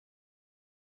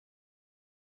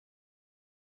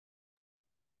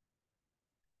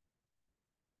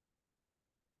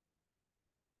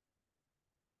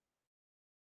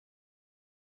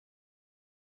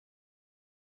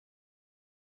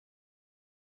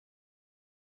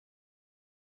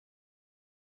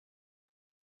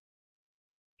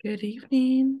Good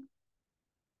evening.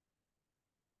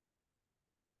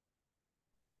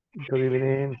 Good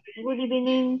evening. Good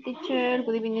evening, teacher.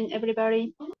 Good evening,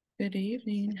 everybody. Good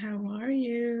evening. How are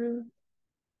you?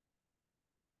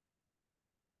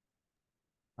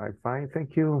 I'm fine,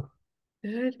 thank you.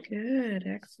 Good, good.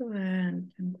 Excellent.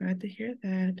 I'm glad to hear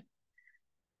that.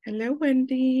 Hello,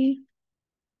 Wendy.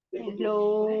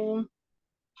 Hello.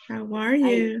 How are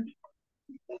you?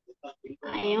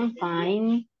 I am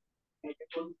fine. Good,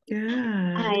 good.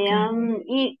 I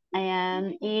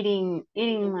am eating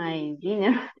my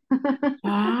dinner.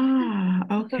 Ah,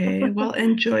 okay. Well,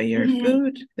 enjoy your Thank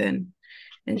food then.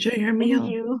 Enjoy your meal.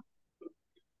 you.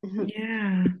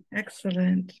 Yeah,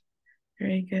 excellent.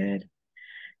 Very good.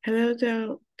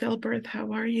 Hello, Delbert.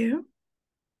 How are you?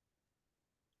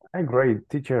 I'm great,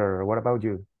 teacher. What about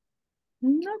you?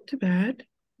 Not too bad.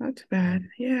 Not too bad.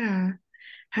 Yeah.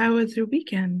 How was your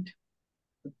weekend?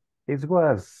 It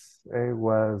was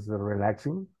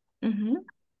relaxing Mm-hmm.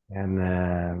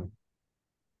 and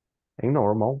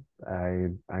normal. I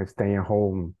stay at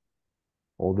home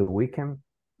all the weekend.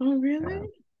 Oh, really? Uh,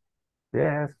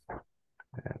 yes,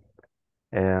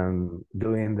 and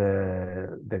doing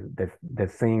the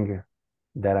thing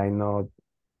that I not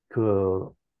could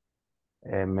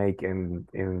make in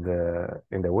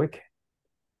the week,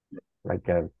 like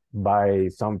buy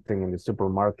something in the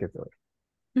supermarket or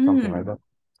something like Mm, that.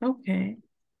 okay.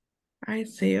 I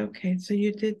see. Okay. So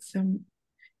you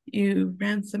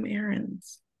ran some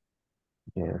errands.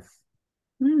 Yes.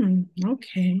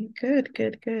 Okay. Good,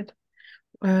 good, good.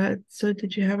 So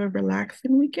did you have a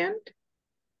relaxing weekend?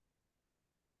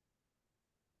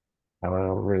 Have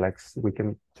a relaxed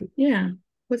weekend. Yeah.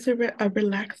 Was it a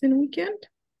relaxing weekend?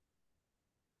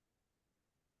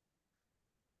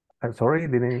 I'm sorry,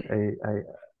 didn't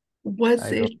Was I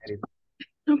don't it, get it.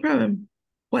 no problem.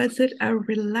 Was it a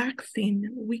relaxing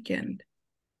weekend?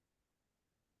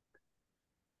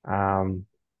 Um,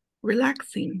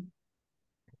 Relaxing.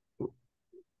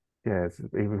 yes,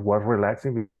 it was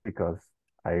relaxing because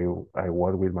I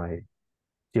was with my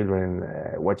children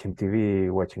watching TV,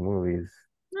 watching movies.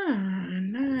 Ah,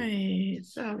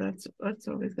 nice. Oh, that's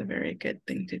always a very good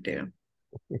thing to do.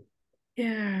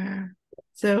 Yeah.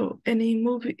 So any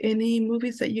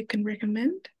movies that you can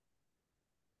recommend?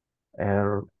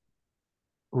 And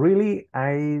really,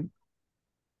 I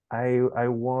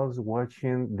was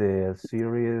watching the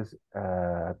series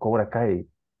Cobra Kai.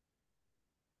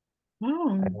 I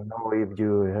Oh, don't know if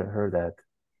you heard that.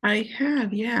 I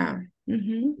have, yeah.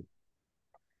 And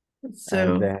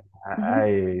So, then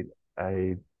mhm,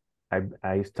 I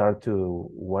I start to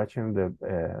watching the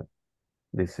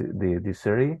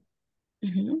series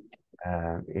mhm.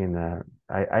 in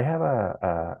I have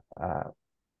a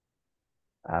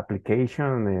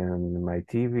application in my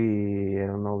TV. I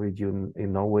don't know if you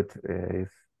know it.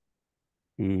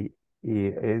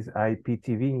 Is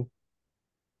IPTV.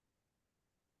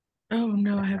 Oh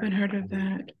no, I haven't heard of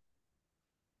that.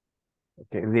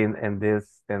 Okay, then and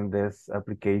this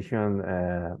application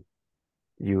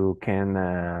you can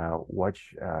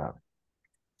watch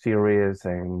series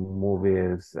and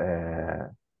movies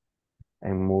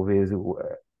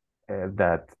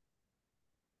that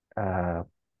uh,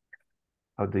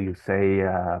 how do you say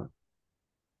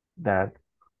that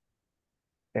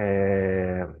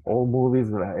all movies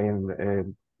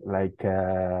in like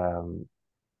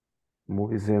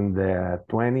movies in the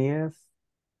 20s,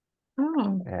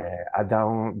 Oh,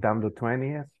 down to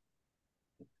 20s,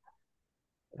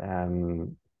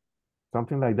 and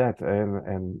something like that.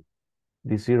 And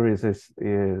this series is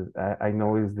I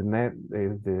know is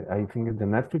the I think it's the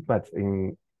Netflix, but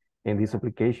in this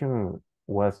application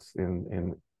was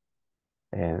in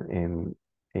in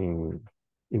in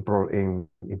in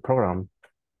program.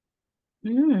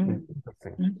 mm,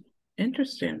 Interesting. mm.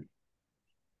 Interesting.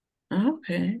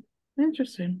 Okay,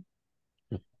 interesting.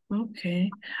 Okay.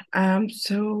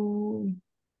 So,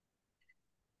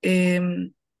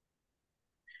 um,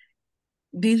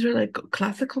 these are like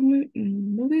classical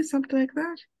movies, something like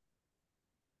that?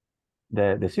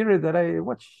 The series that I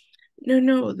watch. No,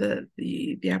 no, the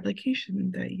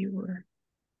application that you were.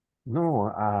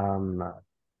 No,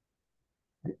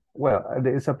 well,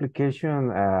 this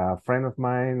application, a friend of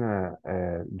mine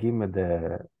give me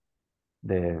the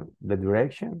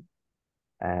direction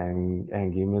and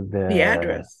give me The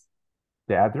address.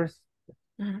 the address,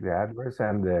 Uh-huh. the address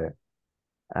and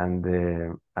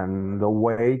the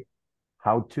way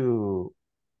how to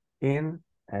in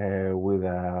with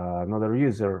another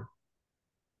user.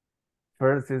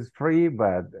 First is free,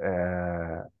 but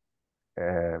uh,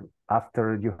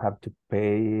 after you have to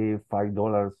pay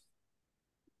 $5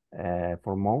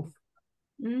 for month.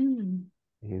 Mm.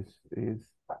 is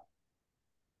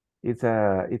it's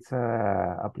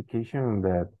a application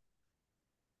that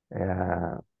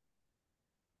uh,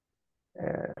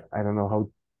 I don't know how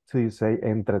to you say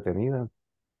entretenida,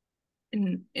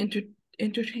 In,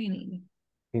 entertaining.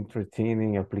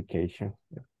 entertaining application.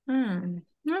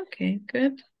 Okay,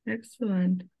 good.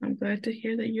 Excellent. I'm glad to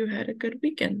hear that you had a good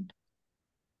weekend.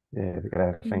 Yeah,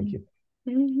 thank you.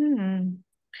 Mm-hmm.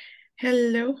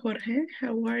 Hello, Jorge.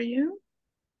 How are you?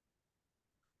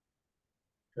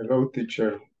 Hello,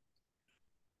 teacher.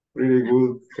 Really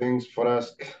good. Thanks for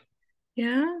asking.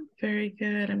 Yeah, very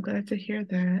good. I'm glad to hear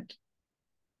that.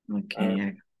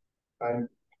 Okay. I'm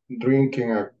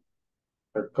drinking a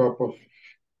cup of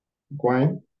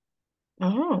wine.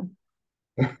 Oh,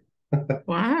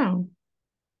 wow.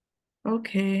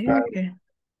 Okay, okay.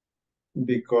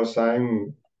 Because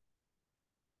I'm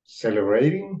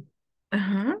celebrating,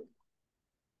 Uh-huh.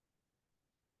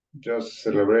 just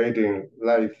celebrating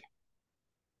life.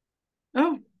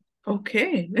 Oh,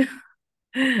 okay.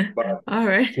 But All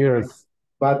right. Cheers.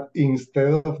 but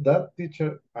instead of that,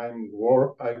 teacher, I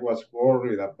was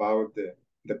worried about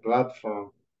the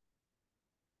platform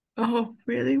Oh,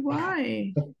 really?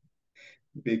 Why?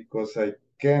 because I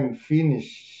can't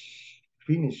finish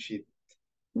it.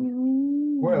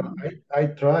 Well, Mm. I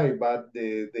try, but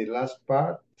the last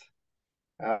part,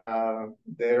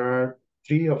 there are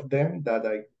three of them that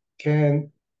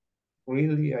can't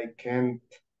I can't,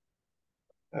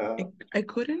 uh, I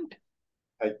couldn't.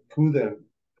 I couldn't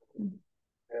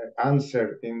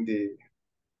answer in the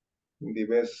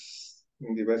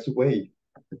best way.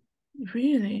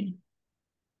 Really?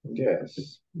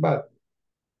 Yes, but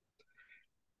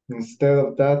instead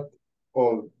of that,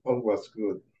 all was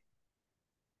good.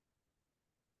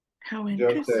 How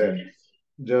Just the interesting.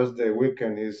 just the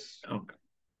weekend is Okay.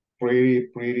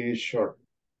 pretty short.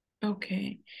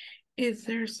 Okay. Is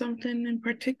there something in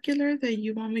particular that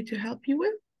you want me to help you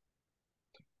with?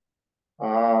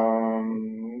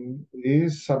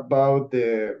 It's about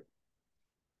the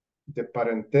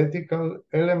parenthetical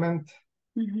element.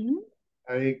 Mm-hmm.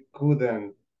 I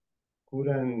couldn't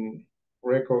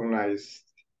recognize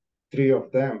three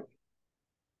of them.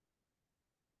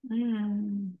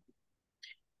 Mm.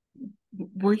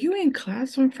 Were you in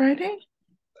class on Friday?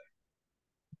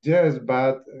 Yes,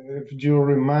 but if you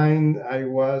remind, I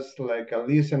was like a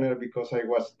listener because I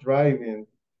was driving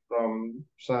from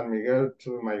San Miguel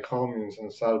to my home in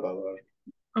San Salvador.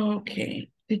 Okay.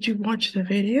 Did you watch the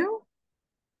video?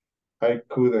 I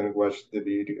couldn't watch the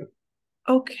video.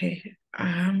 Okay.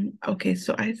 Okay,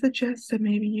 so I suggest that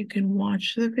maybe you can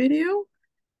watch the video.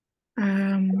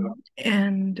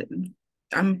 And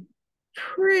I'm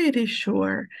pretty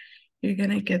sure you're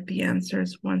gonna get the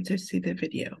answers once you see the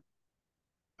video.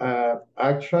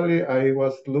 Actually, I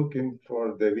was looking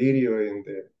for the video in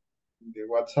the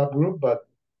WhatsApp group, but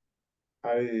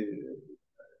I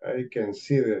I can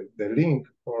see the link,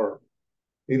 or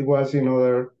it was in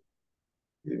other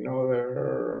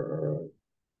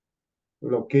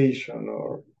location,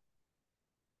 or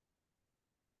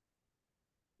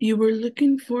You were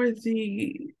looking for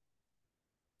the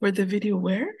video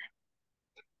where?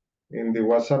 in the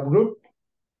WhatsApp group.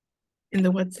 In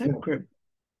the WhatsApp Yeah. group.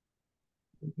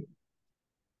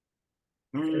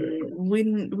 We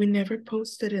never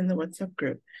posted in the WhatsApp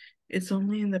group. It's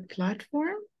only in the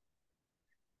platform,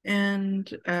 and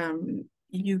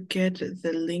you get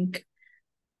the link.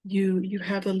 You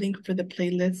have a link for the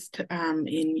playlist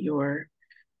in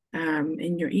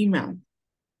your email.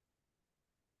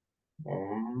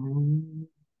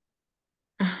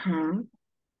 Uh-huh.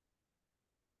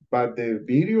 But the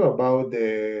video about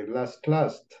the last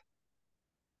class,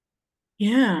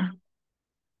 Yeah.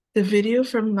 The video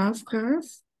from last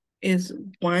class is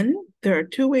one. There are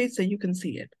two ways that you can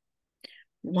see it.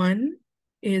 One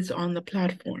is on the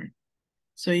platform.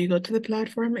 So you go to the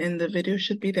platform and the video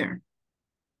should be there.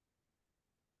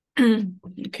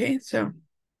 Okay, so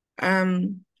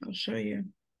I'll show you.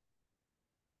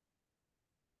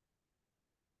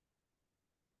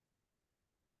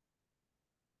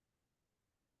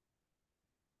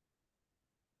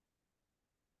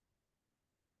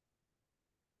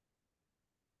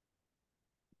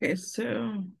 Okay,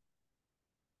 so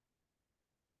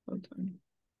hold on.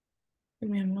 Give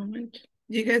me a moment.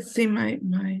 Do you guys see my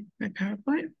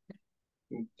PowerPoint?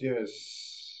 yes.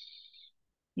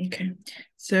 Okay,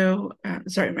 so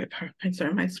sorry, my PowerPoint,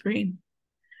 sorry, my screen.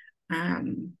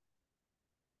 Okay,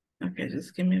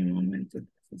 just give me a moment.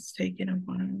 It's taking a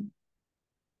while.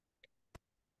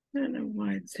 I don't know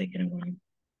why it's taking a while.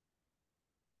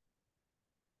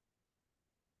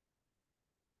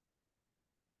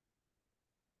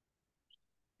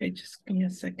 Okay, just give me a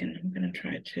second. I'm gonna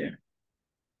try to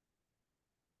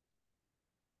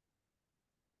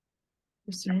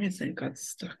For some reason it got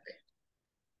stuck.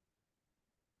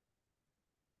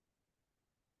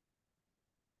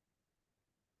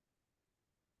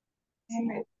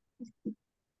 Good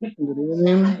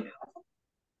evening.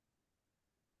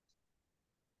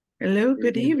 Hello,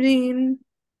 good evening.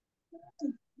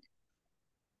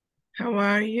 How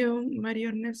are you, Mario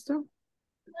Ernesto?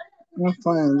 I'm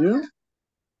fine. You?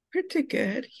 Pretty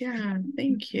good. Yeah,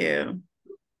 thank you.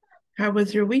 How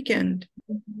was your weekend?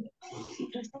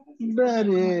 Very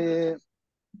good.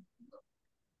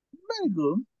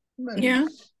 Very Yeah.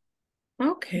 good.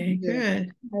 Okay, Yeah.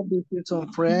 good. I visit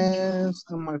some friends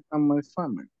and my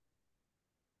family.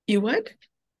 You what?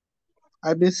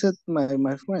 I visit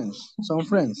my friends, some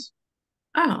friends.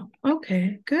 Oh,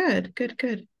 okay, good, good,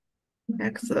 good.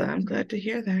 Excellent. I'm glad to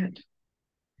hear that.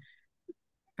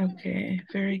 Okay,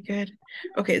 very good.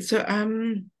 Okay, so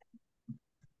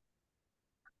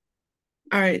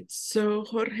all right, so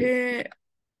Jorge,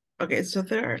 okay, so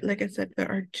there are, like I said,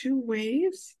 there are two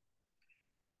ways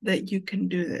that you can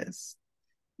do this.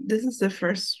 This is the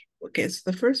first, okay,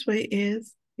 so the first way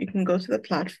is you can go to the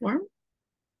platform.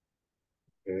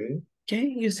 Okay. Okay,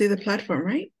 you see the platform,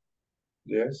 right?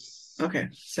 Yes. Okay,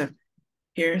 so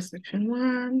here's section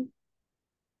 1.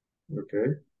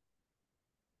 Okay.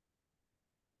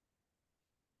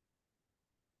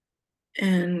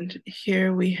 And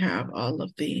here we have all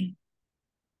of the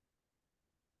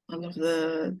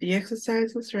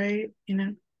exercises, right? You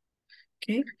know,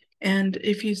 okay. And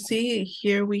if you see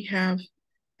here, we have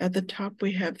at the top,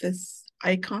 we have this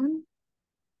icon.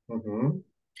 Mm-hmm.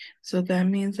 So that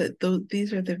means that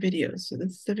these are the videos. So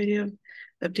this is the video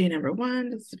of day number 1.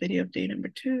 This is the video of day number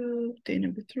 2, day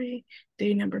number 3,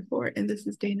 day number 4, and this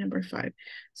is day number 5.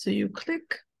 So you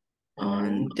click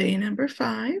on day number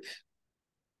 5.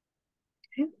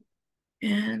 Okay.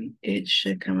 And it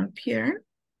should come up here.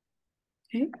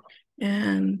 Okay.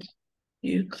 And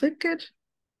you click it.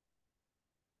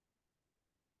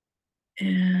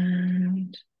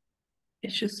 And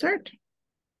it should start.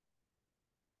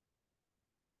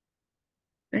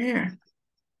 There.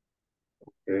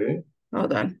 Okay.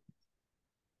 Hold on.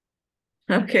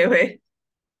 Okay, wait.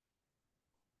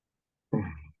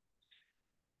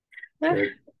 Okay.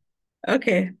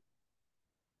 Okay.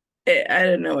 I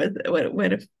don't know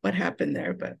what happened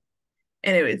there, but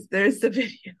anyways, there's the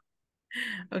video.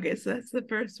 Okay, so that's the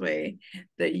first way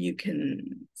that you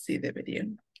can see the video.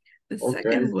 The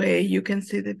second way you can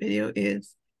see the video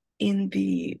is in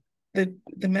the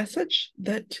message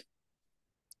that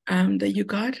you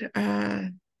got.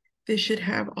 They should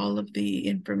have all of the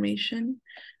information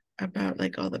about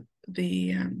like all the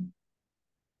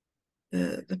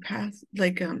past,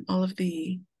 like all of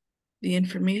the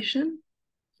information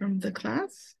from the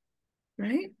class,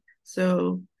 right?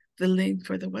 So the link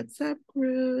for the WhatsApp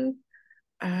group,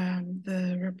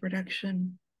 the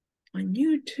reproduction on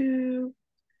YouTube,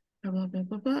 blah, blah, blah,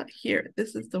 blah, blah. Here,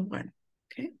 this is the one,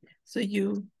 okay? So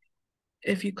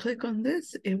if you click on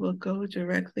this, it will go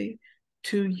directly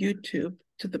to YouTube,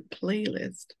 to the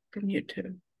playlist from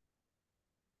YouTube.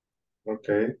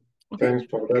 Okay. Okay. Thanks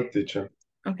for that, teacher.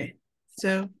 Okay,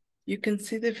 so you can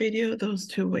see the video those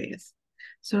two ways.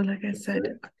 So like I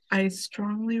said, I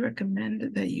strongly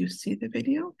recommend that you see the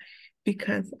video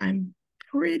because I'm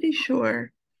pretty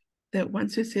sure that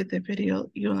once you see the video,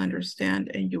 you'll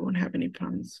understand and you won't have any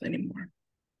problems anymore.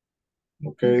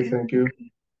 Okay, thank you.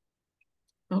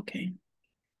 Okay,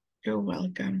 you're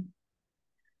welcome.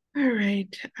 All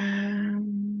right.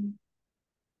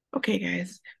 Okay,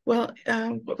 guys. Well,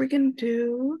 what we're gonna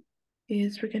do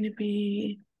is we're gonna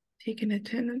be taking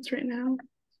attendance right now.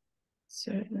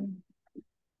 So just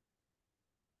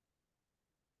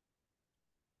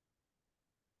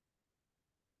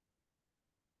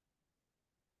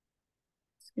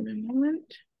give me a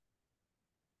moment.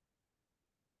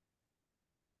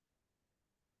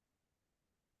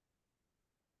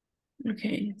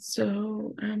 Okay,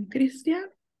 so Cristian.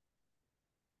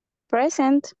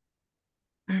 Present.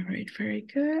 All right, very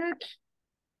good.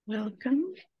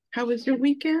 Welcome. How was your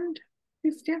weekend,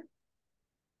 Cristian?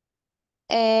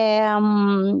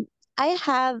 I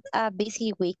had a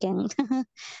busy weekend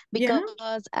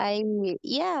because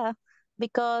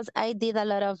because I did a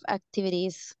lot of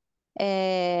activities.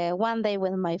 One day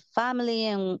with my family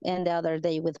and the other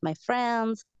day with my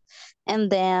friends, and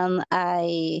then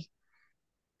I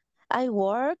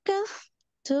work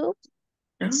too.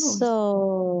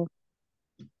 Oh.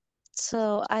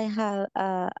 So I had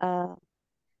a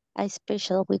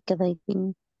special weekend, I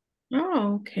think.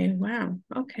 Oh, okay. Wow.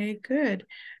 Okay, good.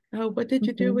 What did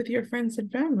you do with your friends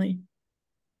and family?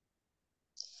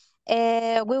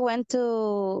 We went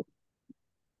to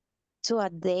a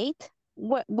date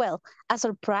well, a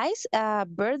surprise, a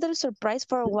birthday surprise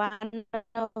for one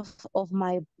of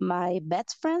my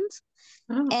best friends,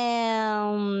 Oh.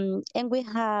 and we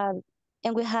had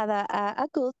a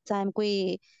good time.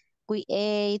 We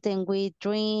ate and we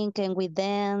drink and we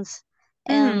dance,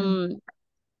 Mm.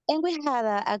 and we had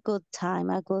a good time,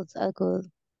 a good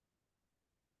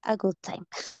time.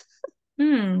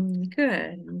 Good.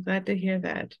 I'm glad to hear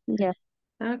that. Yeah.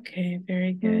 Okay,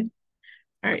 very good.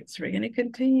 All right, so we're going to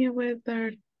continue with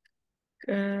our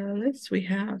list. We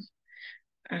have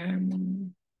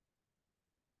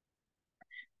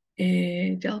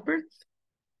Delbert.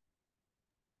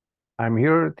 I'm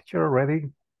here, teacher, ready.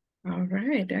 All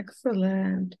right,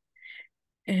 excellent.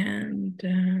 And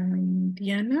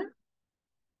Diana?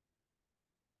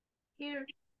 Here.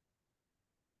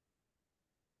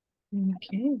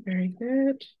 Okay, very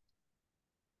good.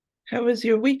 How was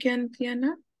your weekend,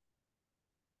 Diana?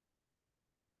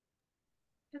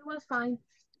 It was fine.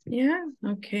 Yeah,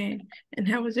 okay. And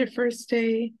how was your first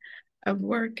day of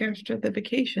work after the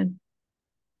vacation?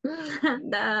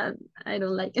 That I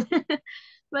don't like it.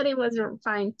 But it was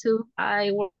fine too.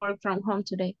 I work from home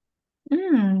today.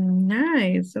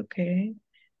 Nice. Okay.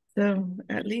 So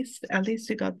at least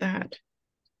you got that.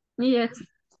 Yes.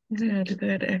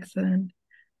 Good, excellent.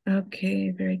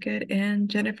 Okay, very good. And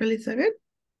Jennifer Elizabeth?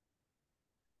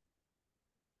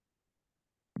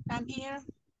 I'm here.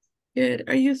 Good.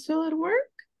 Are you still at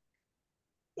work?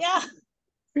 Yeah.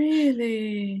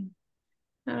 Really?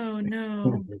 Oh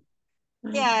no.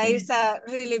 Yeah, Okay. it's a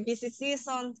really busy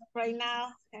season right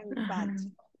now, and but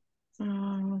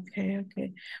Oh,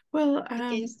 okay. Well, we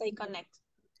can stay connected.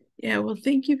 yeah, well,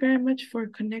 thank you very much for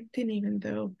connecting, even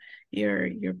though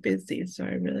you're busy. So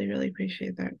I really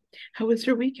appreciate that. How was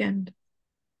your weekend?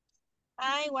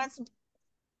 I was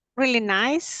really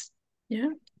nice. Yeah.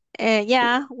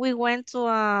 Yeah, we went to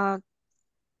I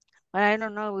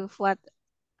don't know with what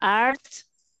art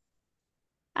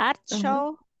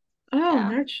show. Oh, Yeah,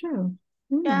 not sure.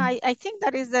 yeah. I think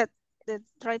that is the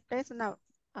right place now.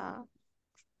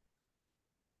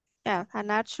 Yeah, an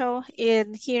art show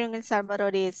in here in El Salvador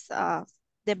is the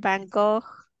Van Gogh.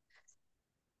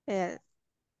 Uh,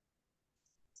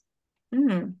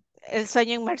 El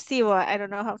sueño inmersivo. I don't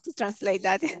know how to translate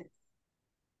that.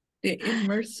 The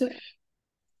immersive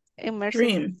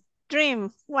Immersive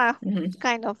dream. Well,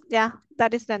 kind of. Yeah,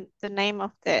 that is the name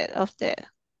of the art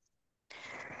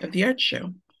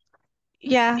show.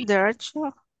 Yeah, the art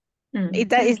show.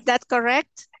 Is that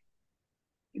correct?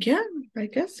 Yeah, I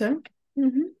guess so.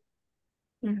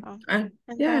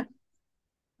 Yeah.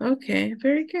 Okay,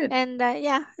 very good. And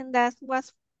yeah, and that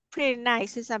was pretty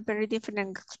nice. It's a very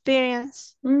different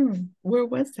experience. Where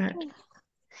was that?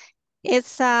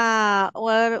 It's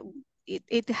well,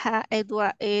 it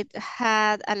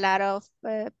had a lot of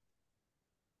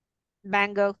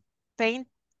Van Gogh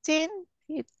painting.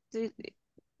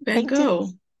 Van Gogh.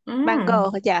 Van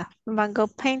Gogh, yeah, Van Gogh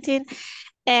painting,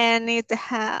 and it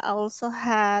also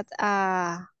had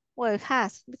well, it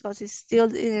has because it's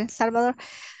still in El Salvador.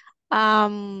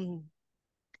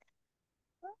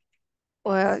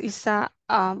 Well, it's a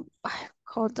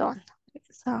hold on,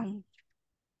 it's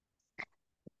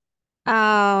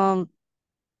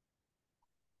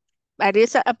but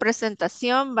it's a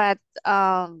presentation, but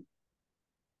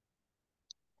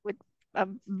with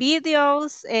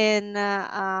videos and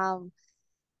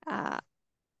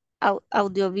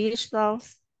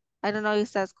audiovisuals. I don't know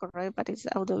if that's correct, but it's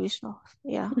audiovisual.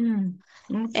 Yeah. Okay.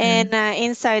 And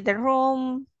inside the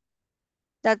room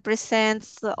that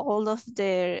presents all of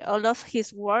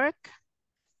his work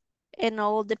and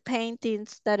all the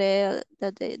paintings that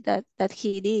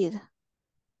he did,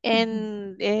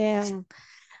 and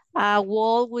a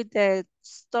wall with the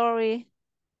story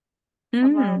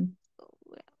about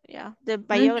the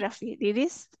biography. It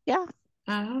is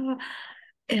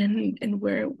and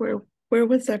where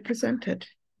was that presented?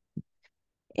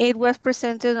 It was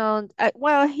presented on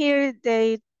well, here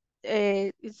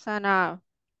it's on a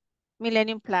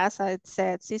Millennium Plaza. It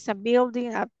says it's a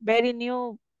building, a very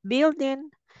new building,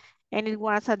 and it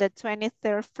was at the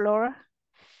 23rd floor.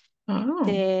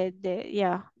 The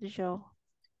show.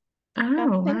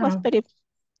 It was pretty.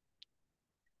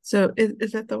 So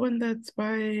is that the one that's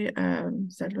by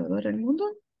Salvador El Mundo?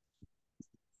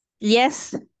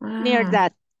 Yes, near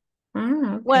that.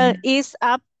 Okay. Well, it's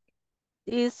up.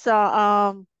 It's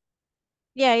yeah,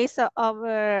 it's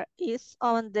over. It's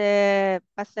on the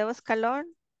Paseo Escalón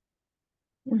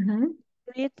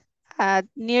street.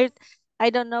 Near. I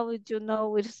don't know if you know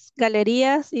which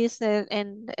Galerías is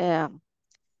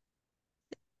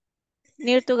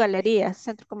near to Galerías,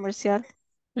 Centro Comercial.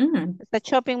 It's a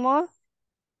shopping mall.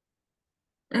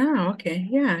 Oh, okay.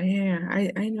 Yeah, yeah.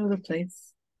 I know the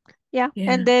place. Yeah.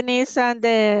 Yeah. And then it's on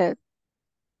the,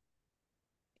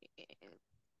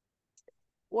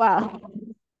 wow.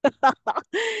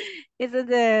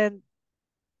 It's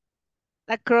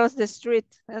across the street,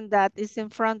 and that is in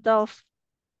front of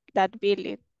that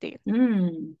building. Okay.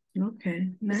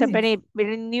 It's a Nice.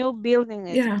 very new building.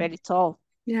 It's Yeah. very tall.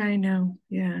 Yeah, I know.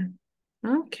 Yeah.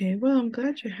 Okay. Well, I'm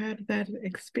glad you had that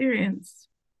experience.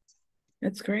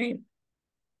 That's great.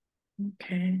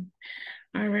 Okay.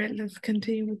 All right, let's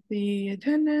continue with the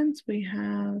attendance. We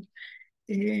have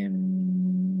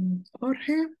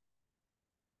Jorge.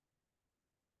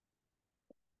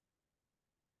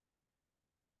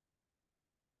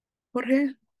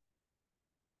 Jorge.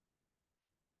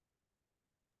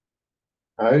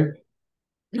 Hi.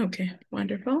 Okay,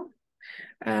 wonderful.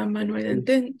 Manuel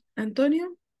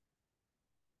Antonio.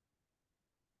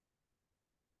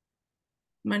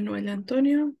 Manuel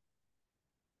Antonio.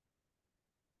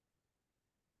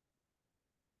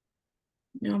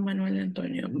 No, Manuel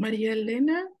Antonio. María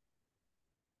Elena.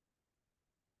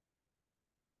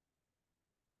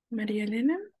 María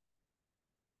Elena.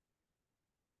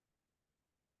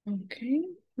 Okay.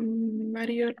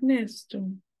 Mario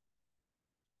Ernesto.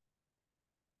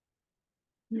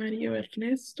 Mario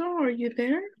Ernesto, are you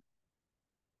there?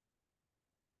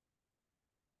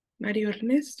 Mario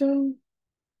Ernesto.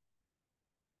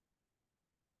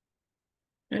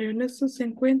 Mario Ernesto se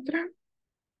encuentra.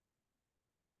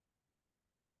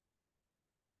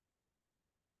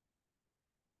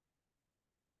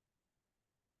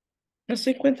 ¿No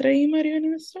se encuentra ahí, Mario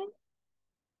Ernesto?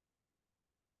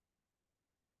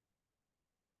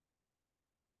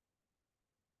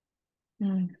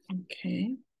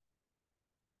 Okay.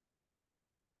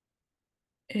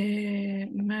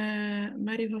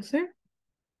 Mario José.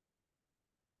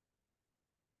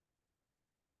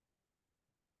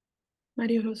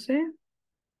 Mario José.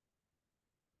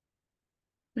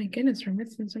 My goodness, we're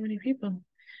missing so many people.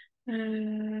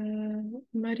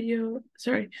 Mario,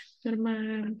 sorry,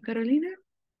 Norma Carolina.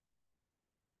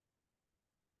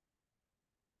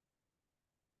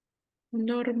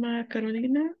 Norma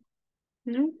Carolina.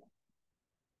 No.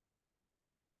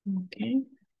 Okay.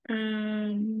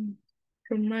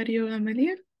 From Mario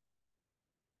Amelia.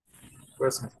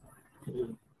 Present.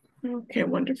 Okay,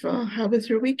 wonderful. How was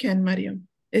your weekend, Mario?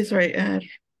 Sorry,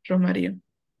 Romario.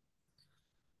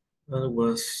 Well, it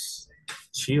was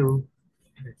chill,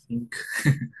 I think.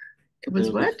 It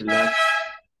was what? A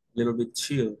little bit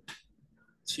chill,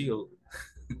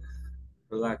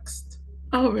 relaxed.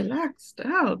 Oh, relaxed.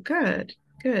 Oh, good,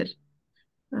 good.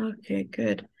 Okay,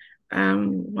 good.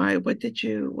 Why? What did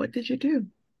you do?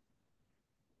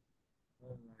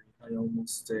 I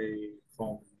almost stay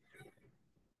home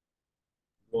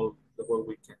the whole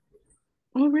weekend.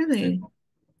 Oh, really?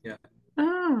 Yeah.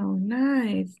 Oh,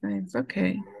 nice, nice.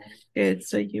 Okay, good.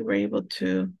 So you were able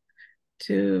to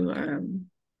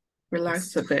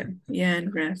relax a bit, yeah,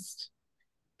 and rest.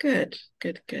 Good,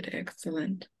 good, good,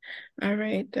 excellent. All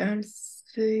right,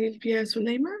 Silvia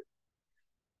Zulema.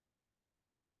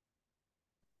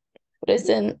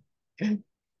 Present.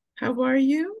 How are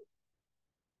you?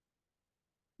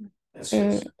 Yes.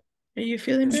 Are you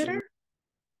feeling better?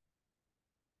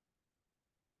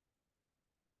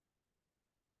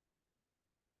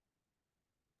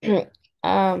 I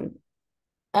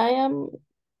am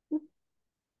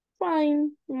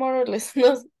fine, more or less.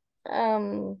 No,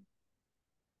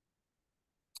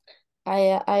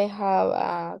 I have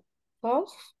a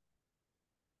cough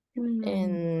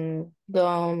and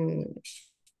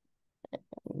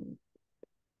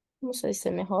 ¿cómo se dice?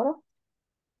 Mejora.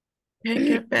 Can't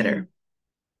get better.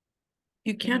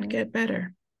 You can't get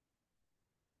better.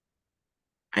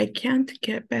 I can't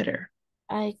get better.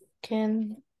 I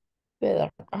can better.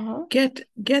 Get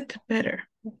better.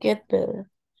 Get better.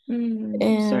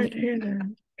 I'm sorry to hear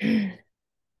that.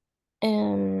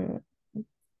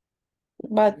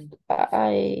 But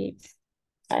I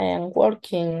am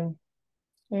working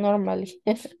normally.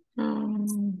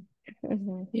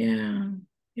 Yeah,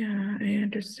 yeah, I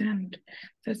understand.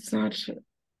 That's not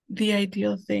the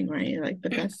ideal thing, right? Like the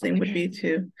best thing would be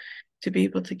to be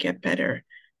able to get better,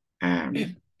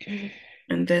 and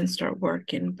then start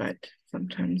working, but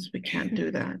sometimes we can't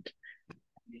do that.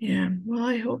 Yeah, well,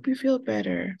 I hope you feel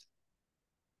better.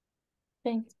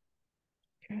 Thanks.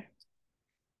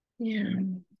 Yeah,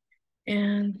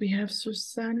 and we have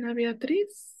Susana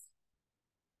Beatriz.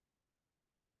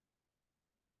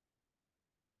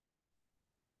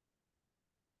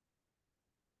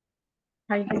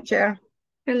 Hi, teacher.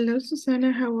 Hello,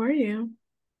 Susana. How are you?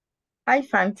 Hi,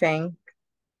 fine, thanks.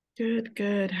 Good,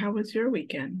 good. How was your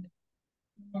weekend?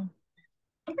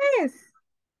 Yes,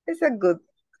 It's a good.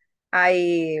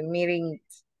 I meeting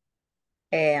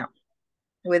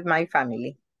with my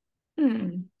family.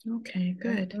 Okay,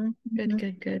 good. Good,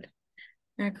 good, good.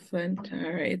 Excellent.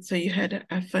 All right. So you had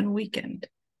a fun weekend.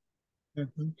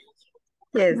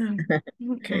 Yes.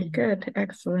 Okay, good.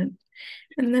 Excellent.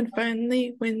 And then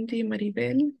finally, Wendy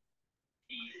Maribel.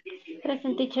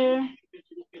 Present, teacher.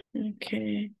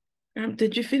 Okay.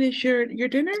 Did you finish your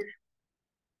dinner?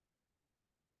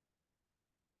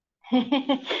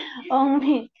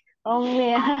 only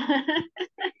only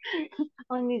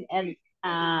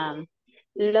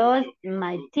lost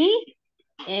my tea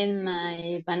and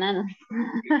my bananas.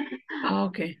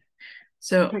 Okay.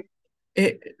 So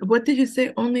what did you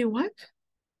say? Only what?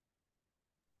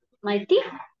 My tea?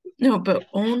 No, but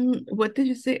what did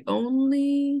you say?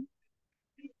 Only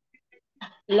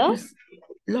Lost?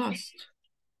 Lost.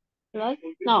 Lost?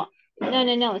 No.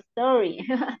 No, sorry.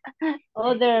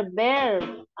 Other verb.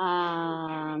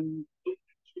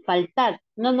 Faltar.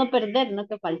 No perder, no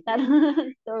que faltar.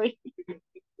 Sorry.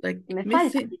 Like Me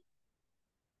missing. falta.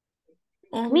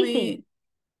 Only. Missing.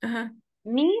 Uh-huh.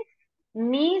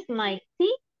 Miss my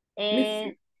tea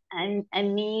Miss and I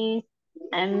miss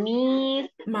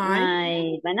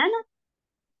my banana.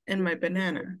 And my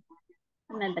banana.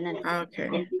 My banana. Okay.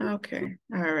 Yes. Okay.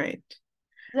 All right.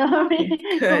 Sorry, Okay.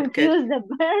 Good. confuse the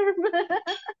verb.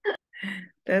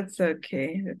 That's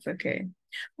okay. That's okay.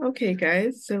 Okay,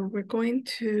 guys. So we're going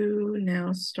to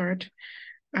now start.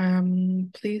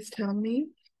 Please tell me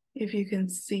if you can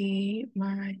see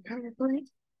my PowerPoint.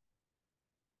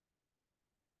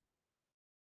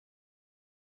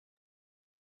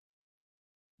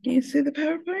 Can you see the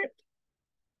PowerPoint?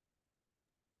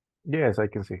 Yes, I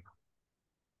can see.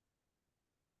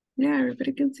 Yeah,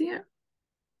 everybody can see it?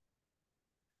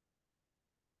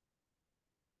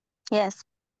 Yes.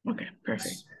 Okay,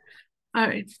 perfect. All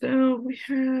right, so we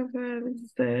have this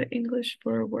is the English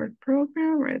for Work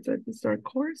program, right? So this is our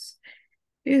course.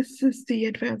 This is the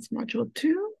advanced module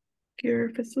 2. Your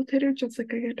facilitator,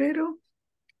 Jessica Guerrero,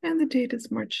 and the date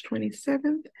is March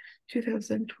 27th,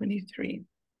 2023.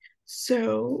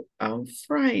 So on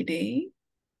Friday,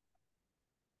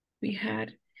 we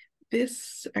had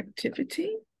this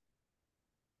activity.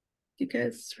 You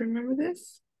guys remember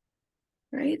this?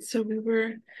 Right? So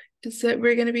we're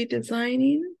going to be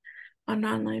designing an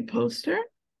online poster,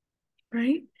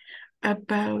 right?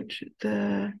 About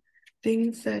the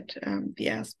things that, the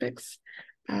aspects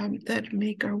that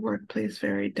make our workplace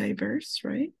very diverse,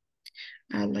 right?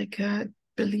 Like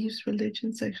beliefs,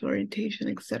 religion, sexual orientation,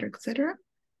 etc., etc.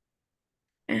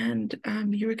 And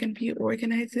you were going to be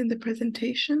organizing the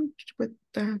presentation with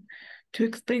to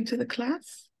explain to the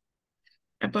class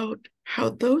about how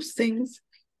those things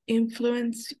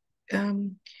influence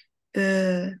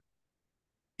the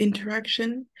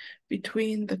interaction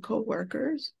between the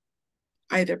co-workers,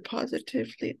 either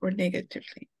positively or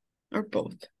negatively, or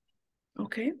both.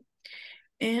 Okay.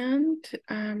 And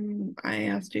I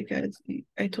asked you guys,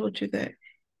 I told you that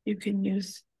you can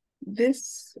use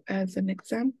this as an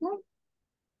example,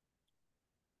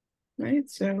 right?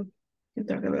 So you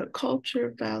talk about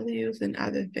culture, values, and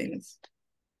other things.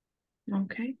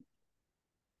 Okay.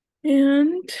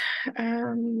 And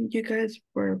you guys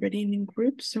were already in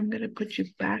groups, so I'm going to put you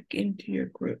back into your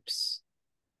groups.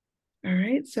 All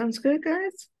right, sounds good,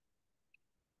 guys?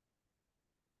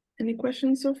 Any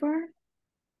questions so far?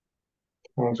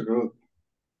 Sounds good.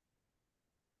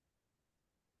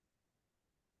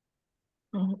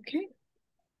 Okay.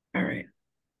 All right.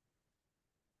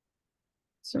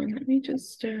 So let me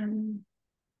just okay,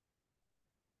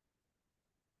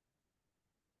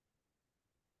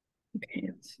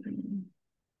 I'm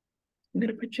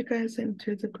gonna put you guys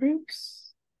into the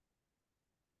groups.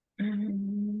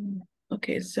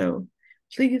 Okay, so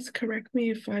please correct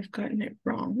me if I've gotten it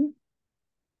wrong.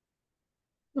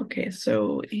 Okay,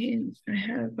 so I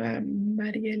have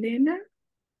Maria Elena,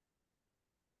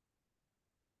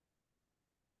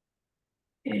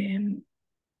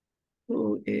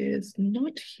 who is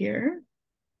not here,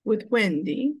 with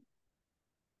Wendy.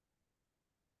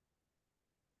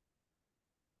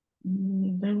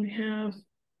 Then we have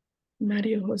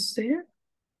Mario Jose,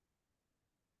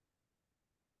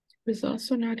 who is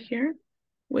also not here,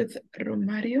 with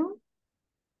Romario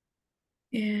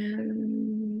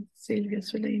and Silvia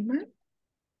Suleiman.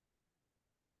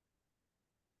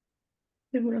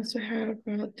 Then we also have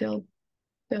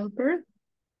Delbert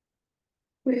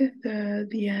with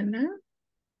Diana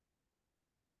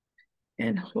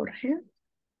and Jorge.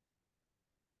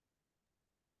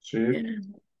 Sí.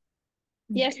 And,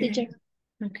 Yes, okay. teacher.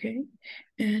 Okay.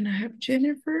 And I have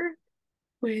Jennifer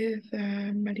with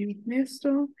Mario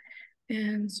Ernesto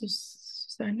and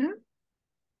Susana.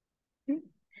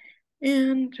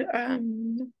 And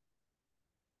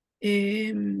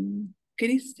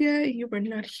Cristia, you were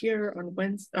not here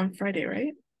on Friday,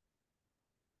 right?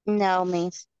 No,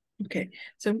 miss. Okay,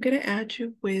 so I'm gonna add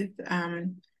you with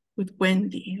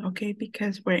Wendy, okay?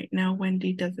 Because right now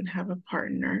Wendy doesn't have a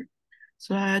partner.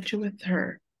 So I'll add you with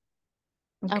her.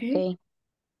 Okay? Okay.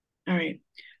 All right.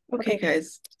 Okay,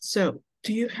 guys. So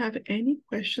do you have any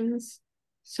questions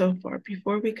so far?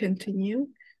 Before we continue,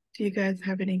 do you guys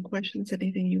have any questions,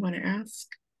 anything you want to ask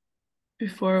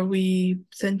before we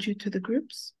send you to the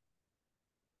groups?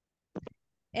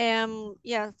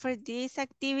 Yeah, for this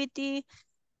activity,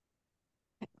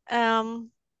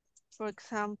 for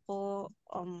example,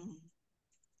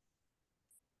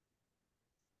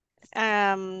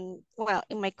 well,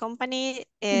 in my company,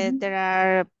 there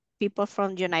are people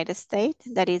from the United States.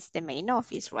 That is the main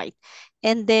office, right?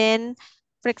 And then,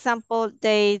 for example,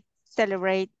 they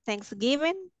celebrate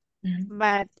Thanksgiving,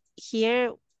 but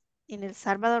here in El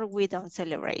Salvador, we don't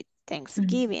celebrate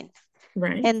Thanksgiving.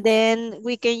 Right. And then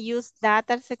we can use that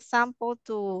as example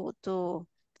to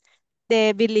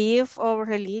the belief of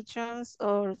religions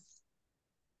or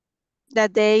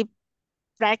that they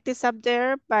practice up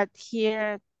there, but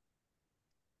here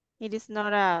it is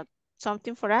not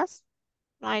something for us.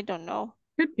 I don't know.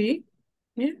 Could be.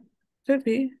 Yeah, could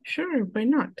be. Sure, why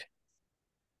not?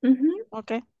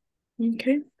 Okay.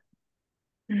 Okay.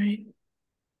 All right.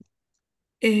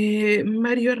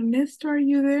 Mario Ernesto, are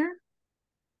you there?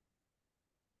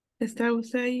 ¿Está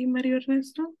usted ahí, Mario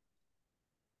Ernesto?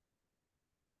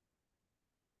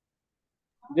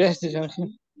 Yes, yes, I'm here.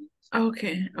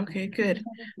 Okay, okay, good.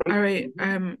 All right.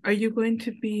 Are you going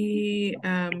to be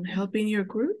helping your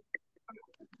group?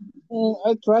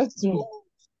 I tried to.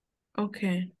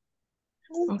 Okay.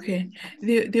 Okay.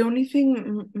 The only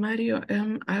thing, Mario,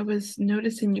 I was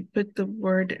noticing you put the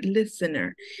word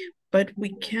listener, but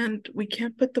we can't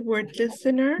put the word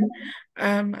listener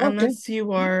unless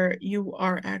you are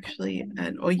actually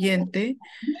an oyente,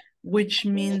 which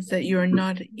means that you're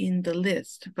not in the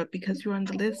list. But because you're on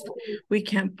the list, we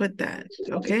can't put that.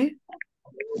 Okay?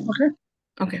 Okay.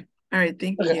 Okay. All right,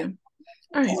 thank you.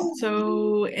 All right,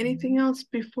 so anything else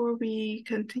before we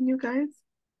continue, guys?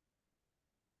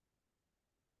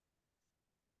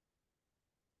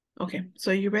 Okay,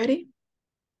 so you ready?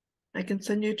 I can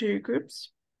send you to your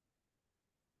groups.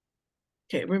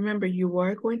 Okay, remember you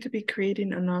are going to be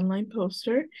creating an online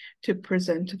poster to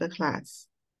present to the class.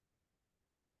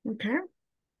 Okay?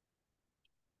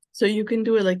 So you can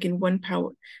do it like in one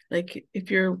power. Like if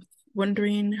you're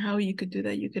wondering how you could do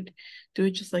that, you could do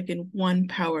it just like in one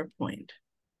PowerPoint.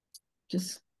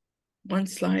 Just one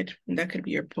slide, and that could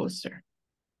be your poster.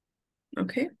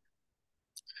 Okay?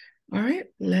 All right,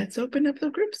 let's open up the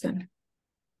groups then.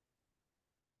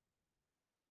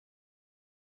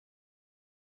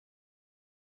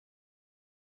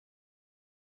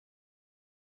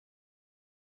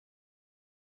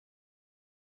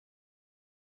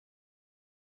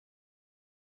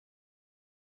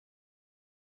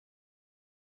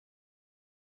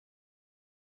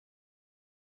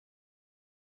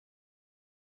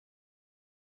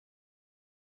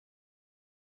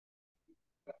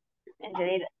 En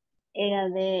realidad, era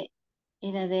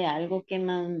de algo que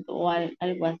mandó al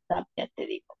WhatsApp, ya te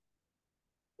digo.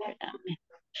 Espérame.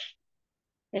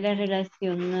 Era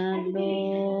relacionado,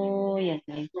 ya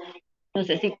te digo. No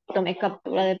sé si tomé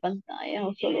captura de pantalla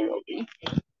o solo lo vi.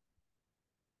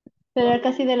 Pero era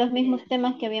casi de los mismos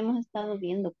temas que habíamos estado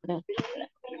viendo, creo.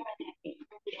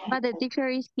 But the teacher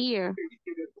is here.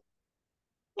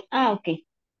 Ah, ok.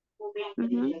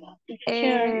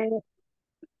 Uh,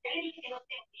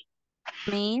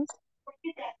 Miss,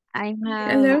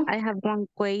 Hello. I have one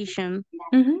question.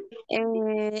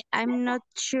 I'm not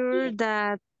sure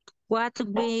that what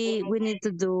we need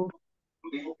to do.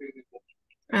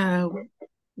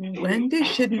 Wendy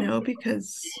should know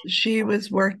because she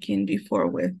was working before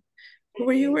with. Who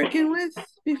were you working with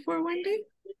before, Wendy?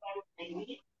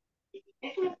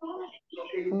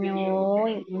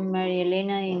 No, María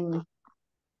Elena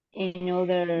in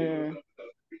other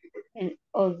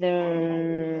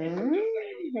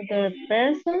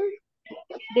person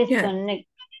disconnect.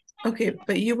 Yeah. Okay,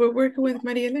 but you were working with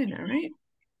Maria Elena, right?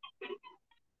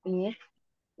 Yes,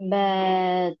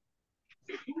 but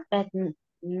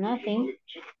nothing.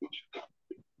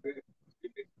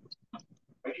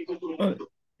 Oh,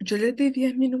 yo les di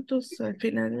 10 minutos al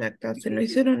final de la clase. ¿No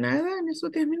hicieron nada en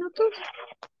esos 10 minutos?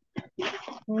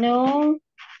 No,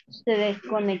 se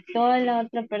desconectó a la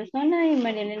otra persona y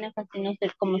María Elena casi no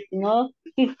sé, como si no,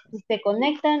 si se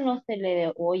conecta no se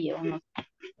le oye o no,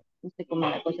 no sé cómo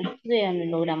la cosa. Entonces ya no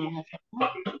logramos hacer.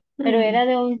 Pero era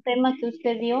de un tema que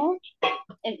usted dio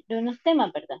de unos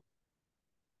temas, ¿verdad?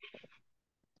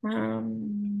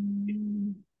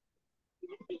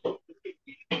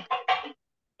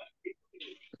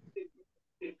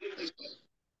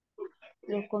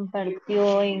 Lo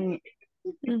compartió en,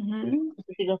 no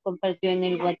sé si lo compartió en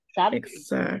el WhatsApp.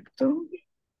 Exacto.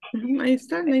 Ahí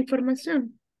está la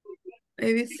información.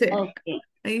 Ahí dice, Okay.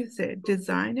 ahí dice,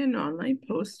 design an online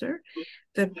poster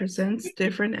that presents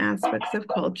different aspects of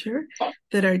culture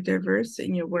that are diverse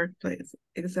in your workplace.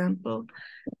 Example,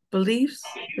 beliefs,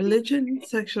 religion,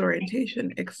 sexual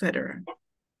orientation, etc.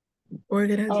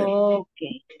 Organize it.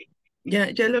 Okay.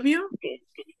 ¿Ya lo vio?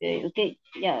 Okay.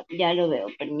 Ya lo veo.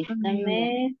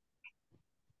 Permítame.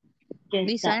 Ya está.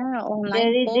 Design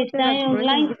online poster Design that online.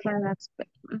 present different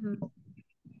aspects.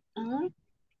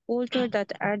 Culture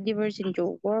that are diverse in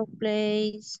your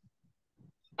workplace.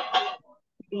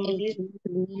 Religion,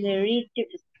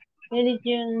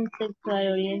 sexual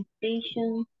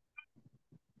orientation.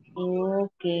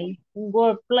 Okay.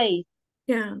 Workplace.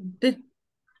 Yeah. Do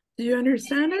you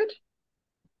understand it?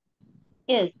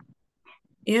 Yes.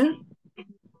 Yeah?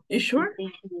 You sure?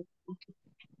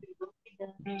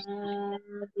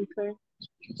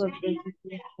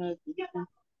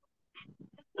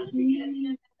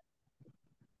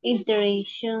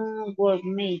 Interaction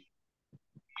workmate.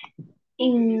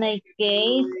 In my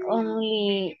case,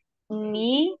 only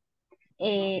me,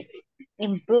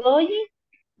 employee,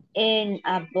 and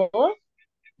a boss,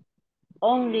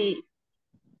 only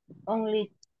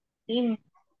team.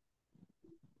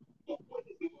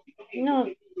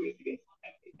 No.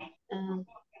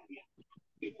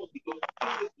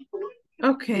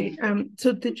 Okay.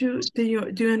 So do you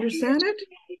understand it?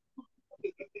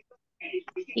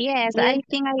 Yes, I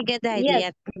think I get the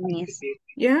idea. Yes.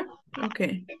 Yeah?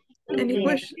 Okay. Any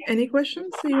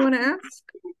questions that you want to ask?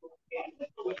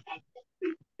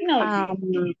 No.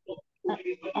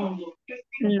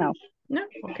 No. No?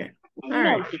 Okay. All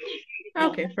right.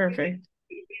 Okay, perfect.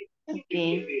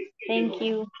 Okay. Thank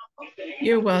you.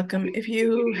 You're welcome. If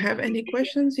you have any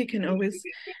questions, you can always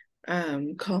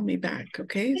call me back,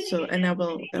 okay? So, and I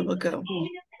will go.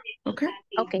 Okay?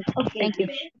 Okay. Thank you.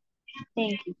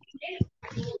 Thank you.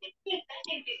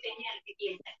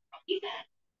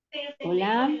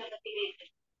 Hola.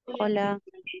 Hola.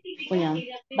 Hola.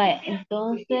 Vaya,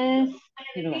 entonces,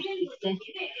 quiero ver, dice,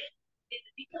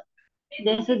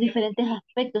 de esos diferentes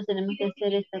aspectos tenemos que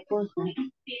hacer esta cosa.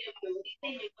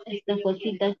 Esta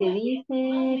cosita que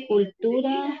dice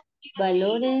cultura,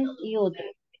 valores y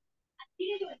otros.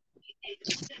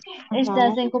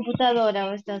 ¿Estás en computadora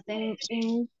o estás en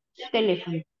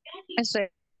teléfono? Estoy.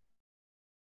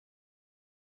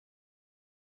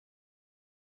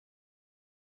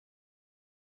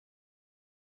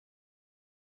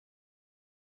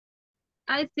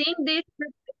 I think this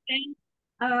represents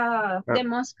the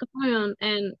most common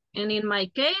and in my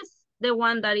case the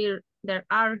one that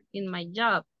are in my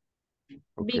job.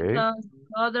 Okay. Because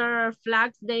other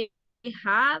flags they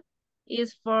have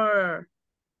is for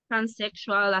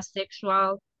transsexual,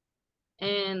 asexual,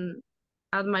 and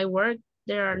at my work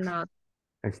there are not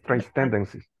Strange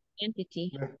tendencies.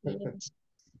 entity. Yes.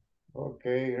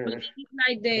 Okay.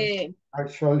 Like the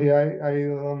Actually, I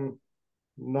don't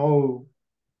know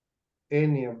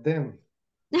any of them.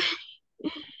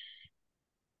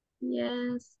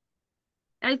 yes,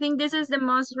 I think this is the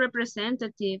most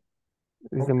representative.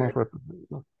 Is the most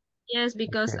representative. Yes,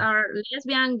 because Okay. are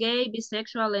lesbian, gay,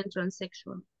 bisexual, and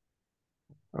transsexual.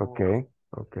 Okay.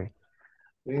 Okay.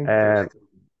 Interesting.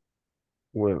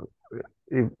 Well,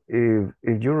 if you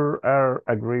are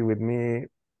agree with me,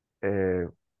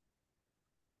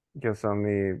 just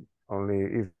only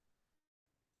if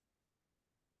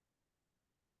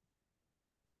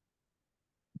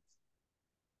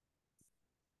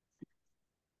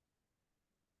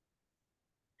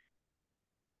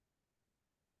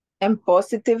And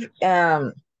positive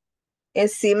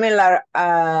is similar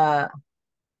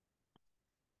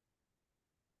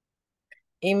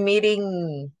in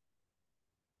meeting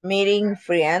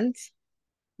friends.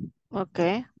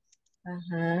 Okay.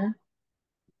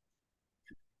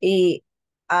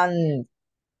 And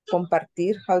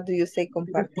compartir, how do you say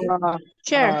compartir?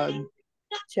 Share.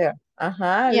 Share.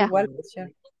 Yeah. Igual que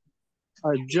share.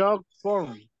 A job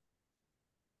form.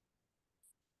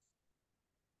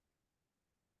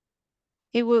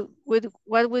 It would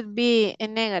what would be a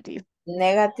negative?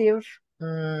 Negative.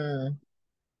 A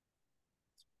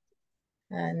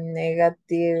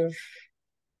negative.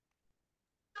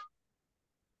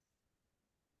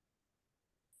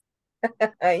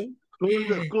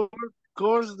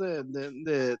 Course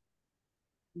the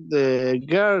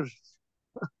girl.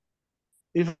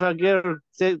 If a girl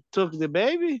took the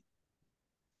baby.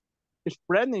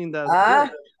 spreading that Ah, word.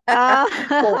 Ah,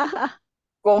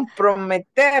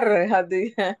 comprometer. How do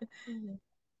you...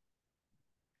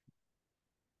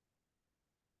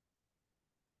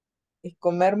 Y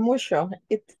comer mucho.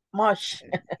 Eat much.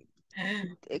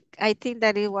 I think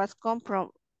that it was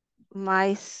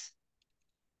compromise.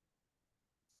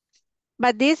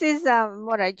 But this is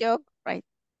more a joke, right?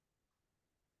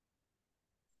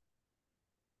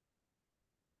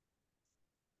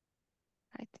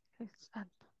 I think it's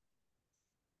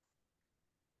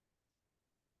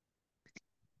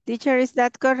Teacher, is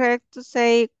that correct to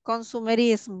say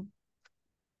consumerism?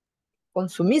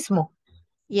 Consumismo.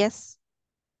 Yes,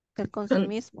 el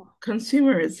consumismo.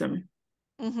 Consumerism.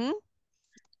 Mhm.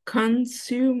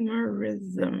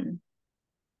 Consumerism.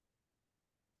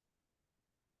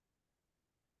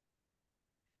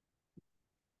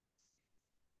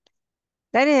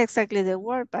 That is exactly the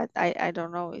word, but I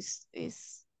don't know.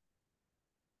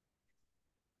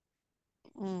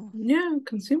 Yeah,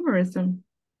 consumerism.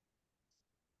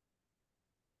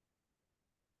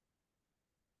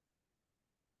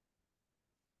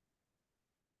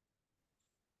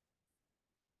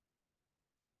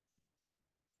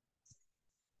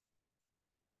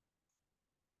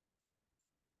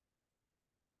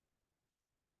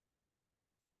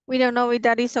 We don't know if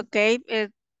that is okay.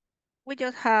 We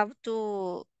just have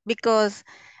to, because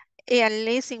at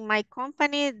least in my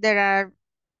company there are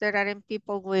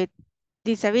people with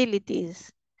disabilities,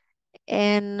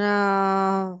 and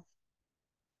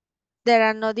there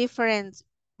are no different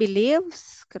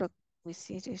beliefs. Creo que we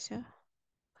see this, yeah.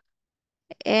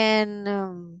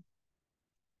 And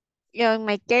in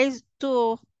my case,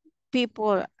 two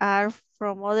people are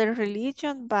from other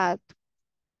religion, but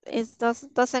it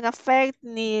doesn't affect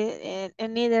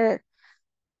neither.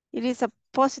 It is a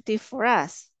positive for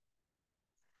us.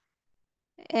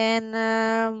 And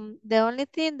the only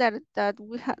thing that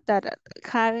we have that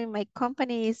have in my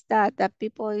company is that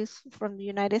people is from the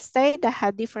United States that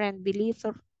have different beliefs,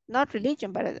 or not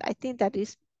religion, but I think that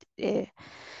is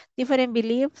different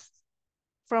beliefs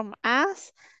from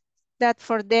us. That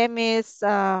for them is,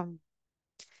 I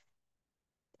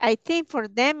think for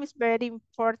them is very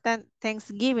important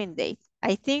Thanksgiving Day.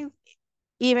 I think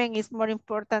even is more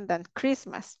important than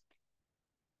Christmas.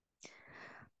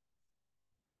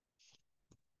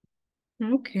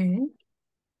 Okay.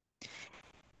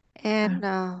 And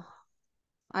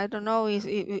I don't know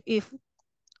if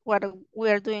what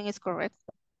we are doing is correct.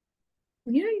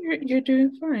 Yeah, you're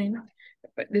doing fine.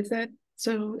 But is that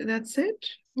so? That's it?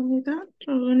 Only that?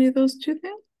 Or only those two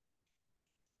things?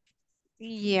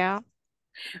 Yeah.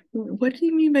 What do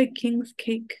you mean by king's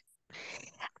cake?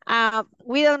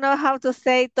 We don't know how to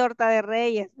say torta de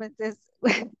reyes, but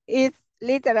it's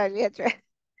literally a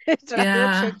Yeah,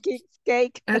 traduction, king's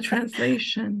cake. a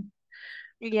translation.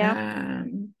 Yeah.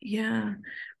 Yeah,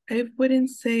 I wouldn't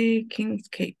say king's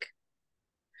cake.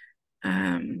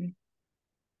 Um,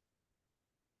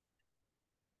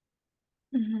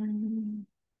 mm,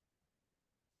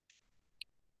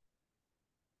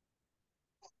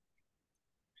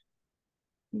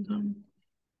 no.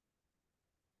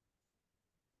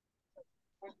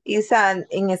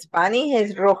 In Spanish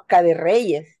es rosca de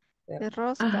reyes. The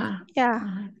rosca. Uh-huh.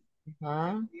 Yeah.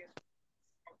 Uh-huh.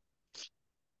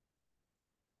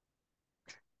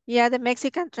 Yeah, the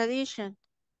Mexican tradition.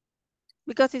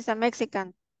 Because it's a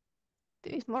Mexican.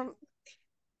 It's more.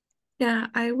 Yeah,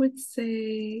 I would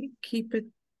say keep it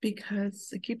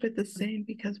the same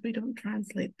because we don't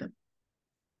translate them.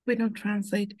 We don't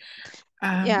translate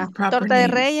Yeah. proper Torta de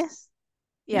names. reyes.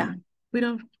 Yeah. We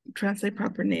don't translate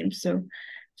proper names. So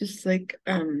just like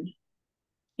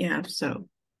yeah, so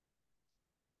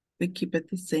we keep it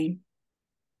the same.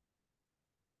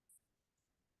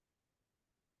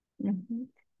 Mhm.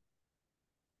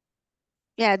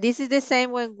 Yeah, this is the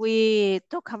same when we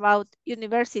talk about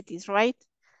universities, right?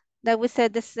 That we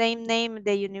said the same name,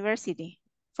 the university.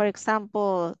 For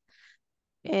example,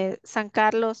 San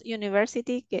Carlos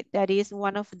University, that is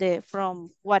one of the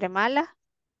from Guatemala.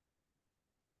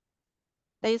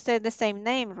 They said the same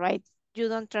name, right? You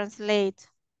don't translate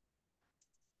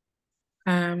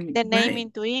the name Right.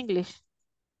 into English.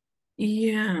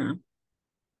 Yeah,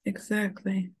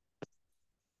 exactly.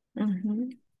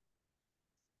 Mhm.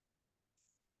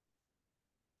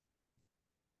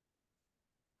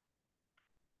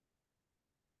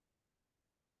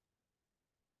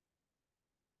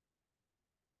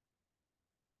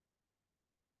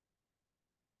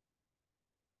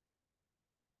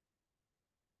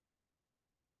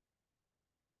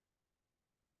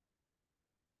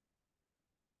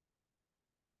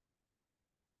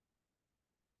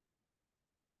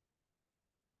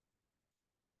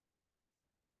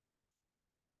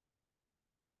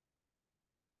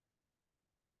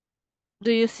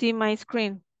 Do you see my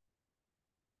screen?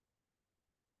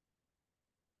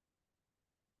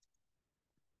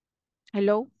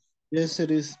 Hello? Yes, it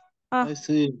is. Ah, I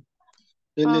see.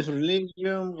 In ah, this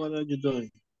religion, what are you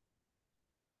doing?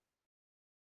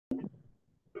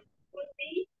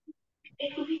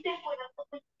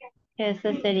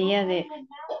 Esa sería de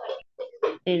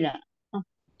la, ah,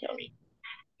 sorry.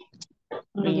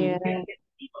 Yeah.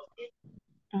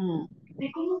 Ah,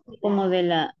 como de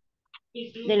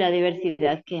la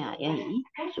diversidad que hay ahí.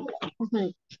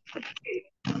 Supongo.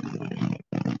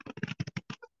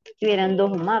 Si hubieran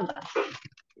dos o más, ¿va?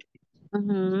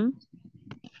 Ujú.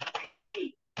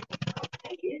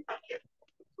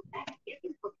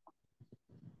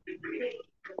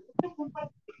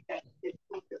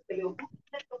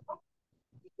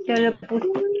 Ya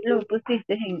lo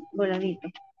pusiste en voladito.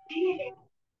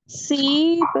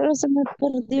 Sí, pero se me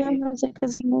perdió, no sé qué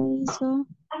se me hizo.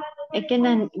 Es que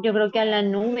yo creo que a la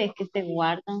nube es que se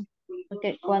guardan.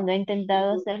 Porque cuando he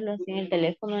intentado hacerlo así en el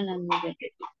teléfono, en la nube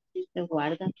se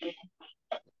guardan.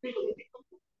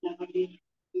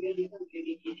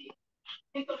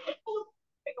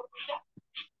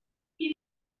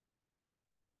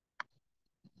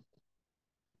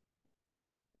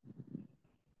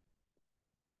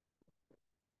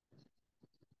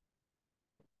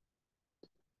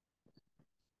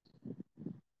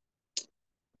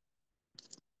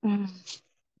 Mm.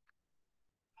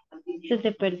 Se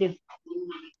te perdió.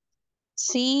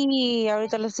 Sí,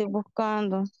 ahorita lo estoy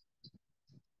buscando.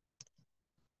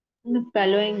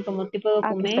 Búscalo en como tipo Aquí está.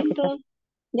 documentos.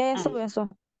 Ya Ah, sube eso.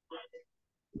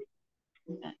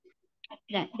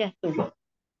 ya estuvo.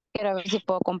 Quiero ver si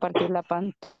puedo compartir la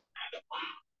pantalla.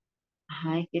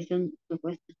 Ajá, es que son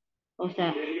supuestos. O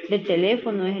sea, de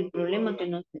teléfono es el problema que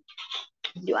no sé.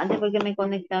 Yo antes porque me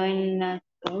conectaba en la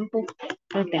compu,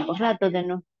 pero tengo rato de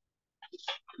no,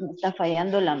 me está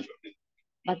fallando la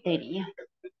batería.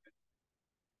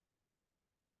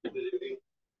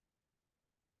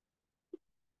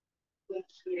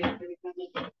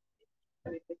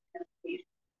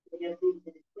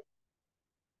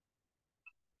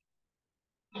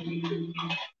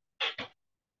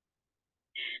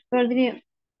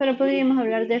 Pero podríamos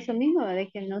hablar de eso mismo, de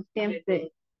que no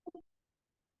siempre,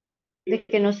 de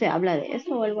que no se habla de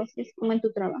eso o algo así, es como en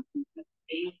tu trabajo.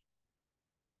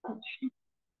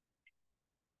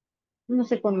 No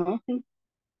se conocen.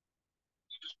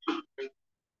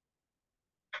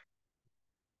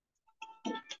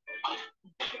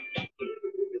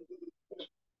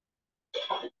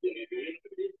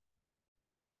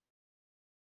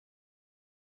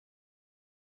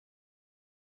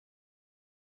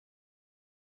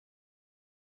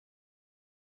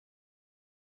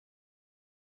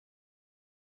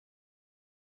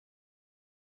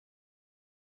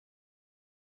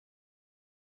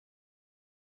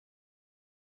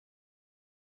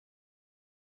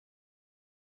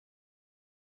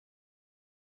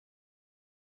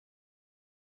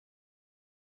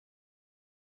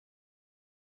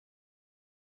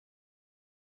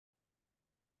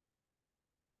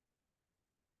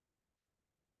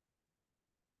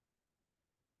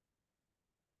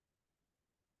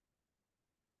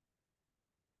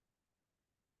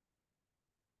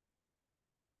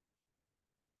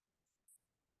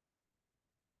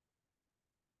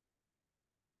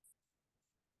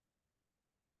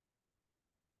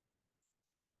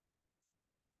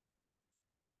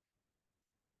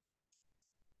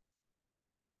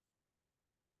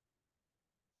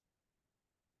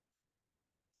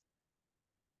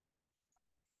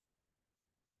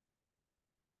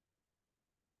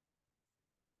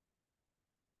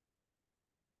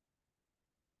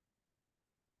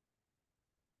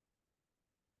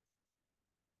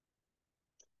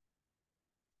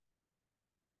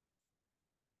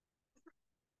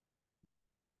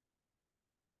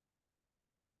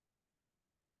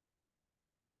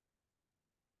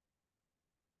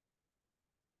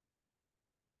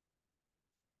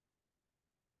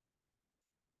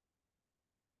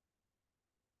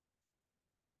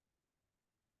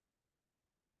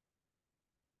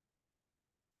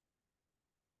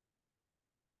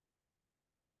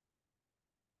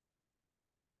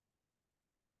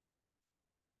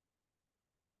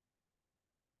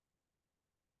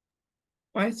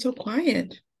 Why it's so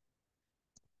quiet?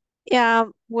 yeah,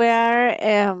 we're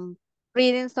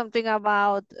reading something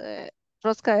about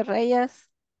Rosca de Reyes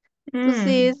to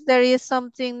see if there is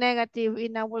something negative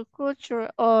in our culture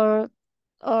or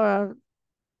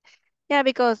yeah,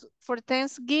 because for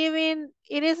Thanksgiving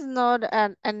it is not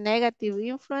a negative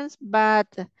influence, but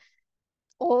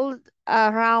all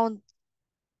around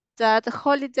that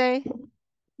holiday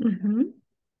Mm-hmm.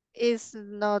 is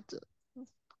not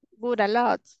good a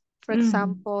lot. For Mhm.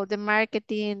 example, the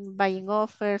marketing, buying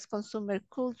offers, consumer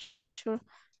culture.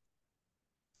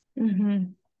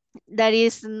 Mhm. That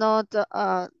is not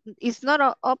it's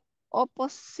not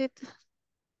opposite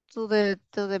to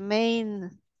the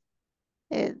main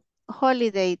uh,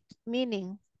 holiday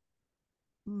meaning,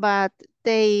 but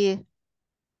they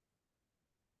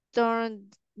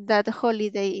turned that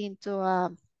holiday into a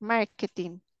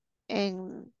marketing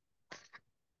and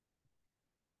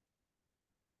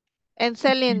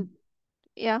selling,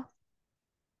 yeah.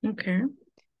 Okay.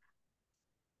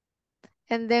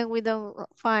 And then we don't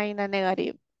find a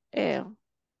negative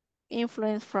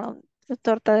influence from the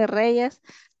torta de reyes.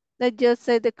 That just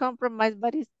say the compromise,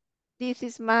 but this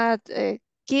is not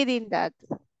kidding that.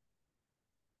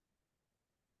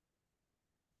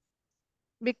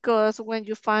 Because when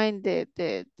you find the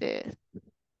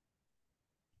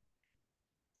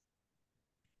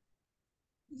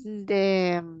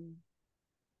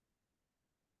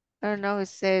I don't know, it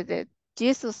said that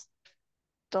Jesus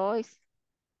toys.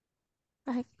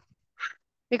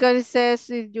 Because it says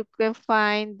if you can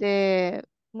find the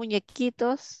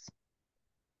muñequitos.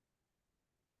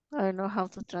 I don't know how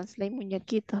to translate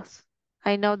muñequitos.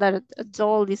 I know that a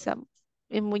doll is a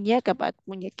muñeca, but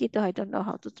muñequitos, I don't know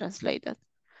how to translate that.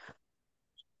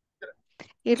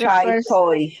 It Child refers,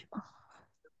 toy.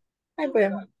 Ay,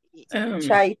 bueno.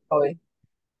 Child toy.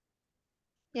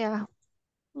 yeah,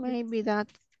 maybe that.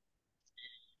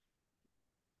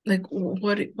 Like,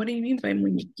 what do you mean by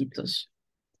muñequitos?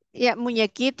 Yeah,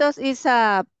 muñequitos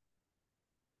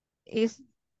is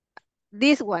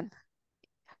this one.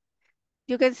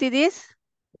 You can see this.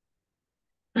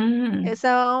 Es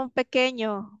un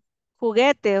pequeño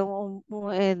juguete,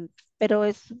 pero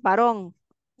es varón,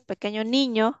 un pequeño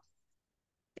niño,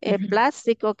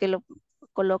 plástico que lo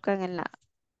colocan en la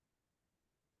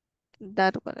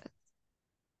that one.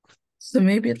 So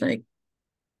maybe like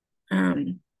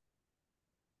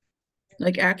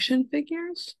action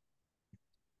figures?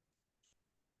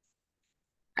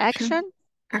 Action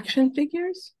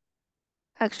figures?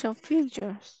 Action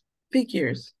figures.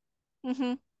 Figures.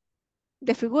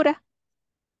 De figura.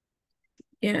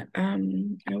 Yeah, I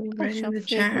will write in the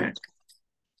chat. Figures.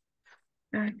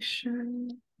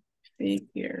 Action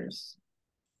figures.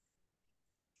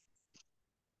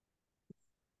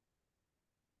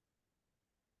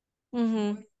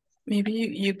 Maybe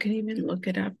you can even look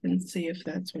it up and see if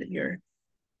that's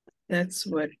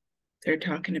what they're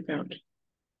talking about.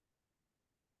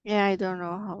 Yeah, I don't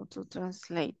know how to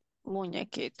translate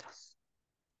muñequitos.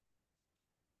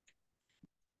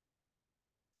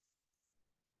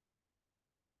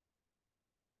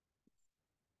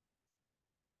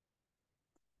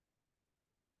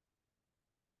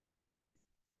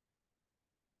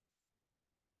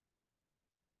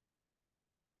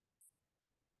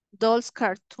 Dolls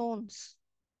cartoons.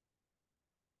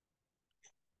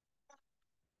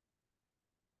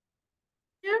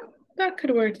 Yeah, that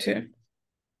could work too.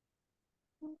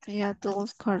 Yeah,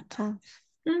 dolls cartoons.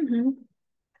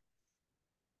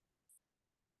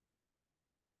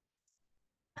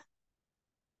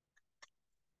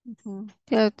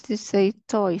 Yeah, to say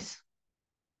toys.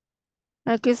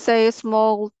 I could say a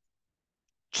small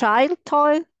child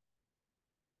toy.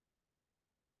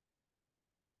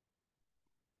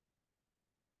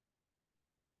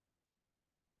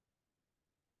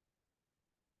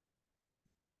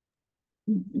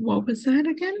 What was that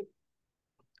again?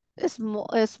 A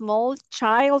small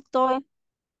child toy.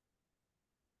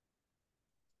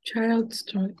 Child's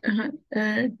toy.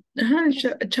 A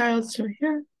child's toy.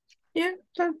 Yeah,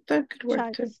 that could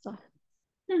work too. Toy.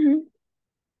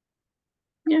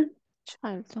 Yeah.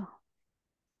 Child toy.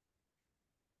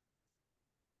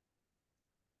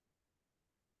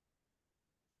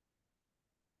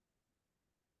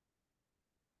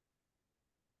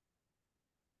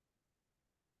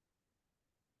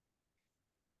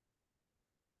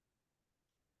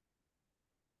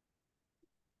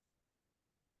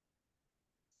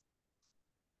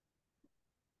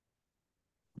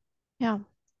 Yeah.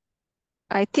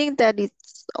 I think that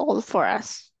it's all for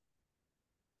us.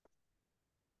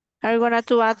 Are you gonna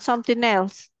to add something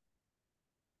else?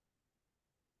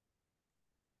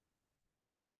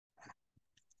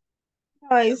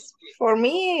 No, for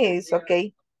me, it's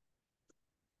okay.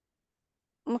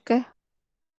 Okay.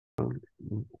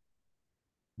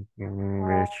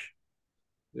 English.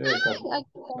 Yes,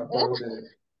 about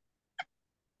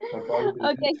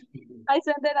Okay, I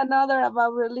sent it another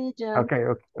about religion.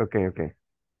 Okay.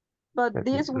 But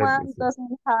this Let me one see.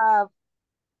 doesn't have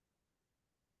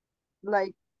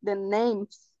like the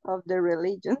names of the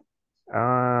religion.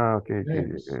 Okay.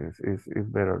 It's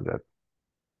better that.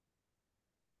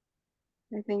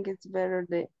 I think it's better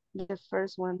the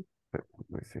first one, Let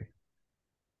me see.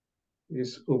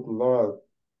 It's upload.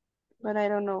 but I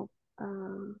don't know.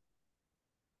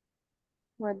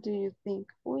 What do you think?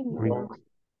 Uy, no.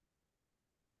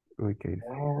 Okay.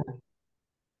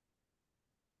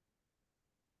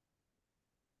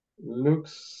 Look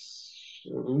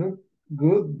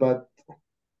good, but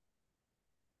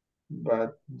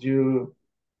you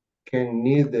can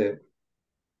need the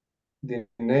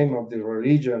name of the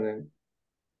religion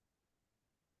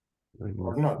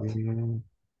or not. See.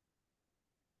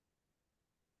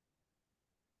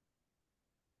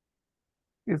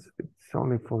 It's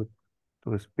only for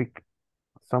to speak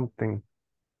something.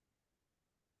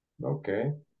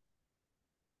 Okay.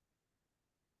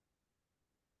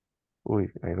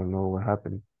 I don't know what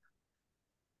happened.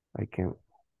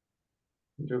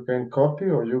 You can copy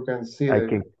or you can see I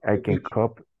can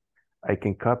copy. I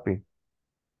can copy.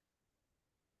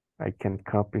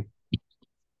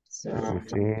 Let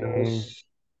me see.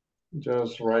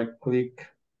 Just right click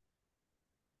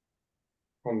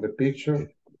on the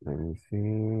picture. Let me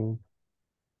see.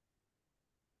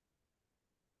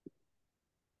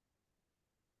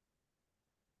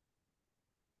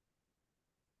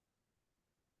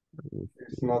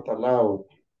 It's not allowed.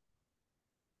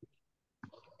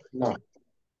 No.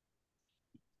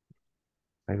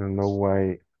 I don't know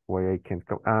why I can't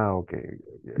come. Okay.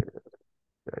 Yeah,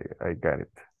 I got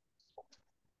it.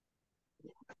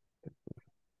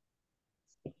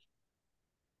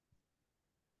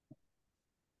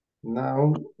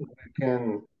 Now we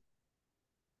can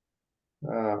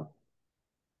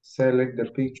select the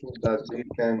picture that we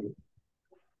can.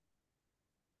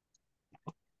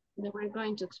 That we're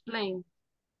going to explain.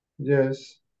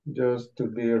 Yes, just to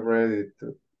be ready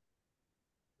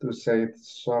to say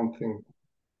something.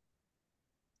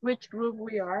 Which group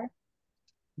we are?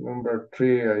 Number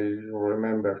 3, I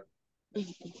remember.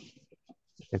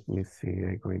 Let me see.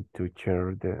 I'm going to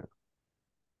share the.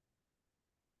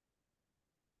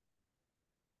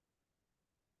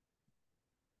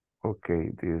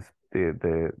 Okay,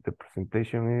 the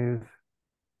presentation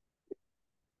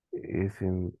is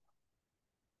in.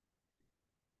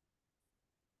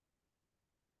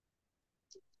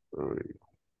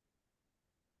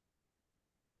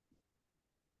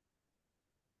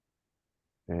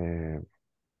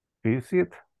 Do you see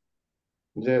it?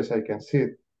 Yes, I can see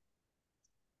it.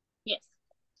 Yes.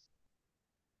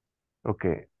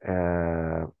 Okay.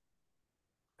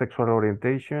 Sexual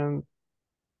orientation,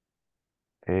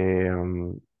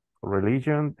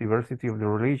 religion, diversity of the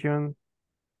religion,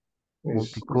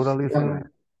 multiculturalism,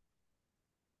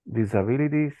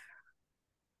 disabilities,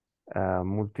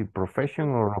 multi-profession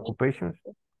or occupations.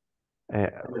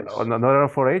 Another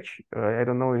for age. I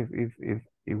don't know if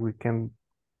we can.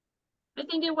 I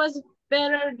think it was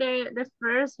better the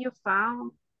first you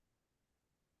found.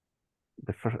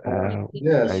 The first.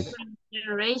 Yes.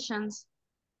 Generations.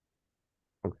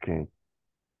 Okay.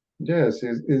 Yes,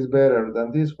 it's better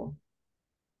than this one.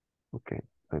 Okay,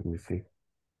 let me see.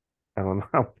 I don't know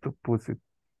how to put it.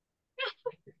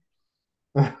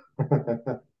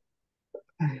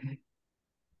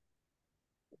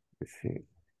 Let's see.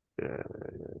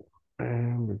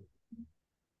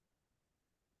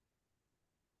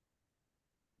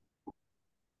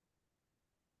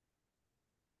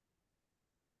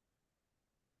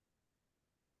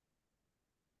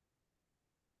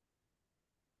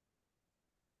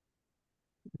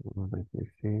 Let me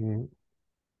see.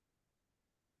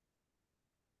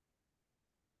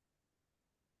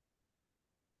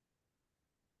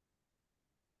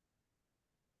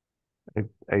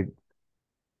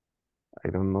 I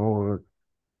don't know.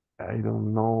 I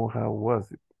don't know how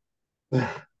was it.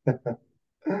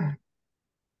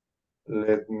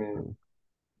 Let me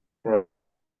try.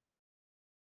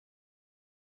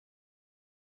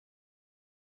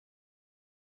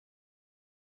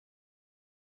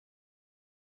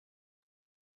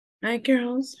 Hi,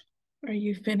 girls. Are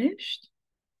you finished?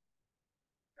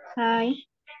 Hi.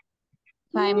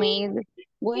 I mean,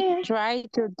 we try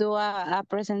to do a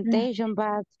presentation,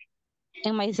 but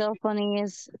in my cell phone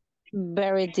is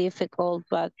very difficult.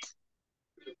 But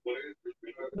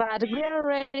we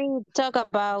already talk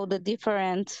about the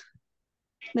different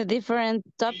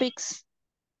topics,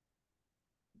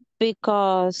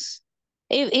 because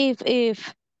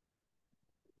if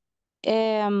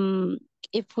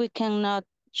we cannot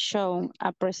show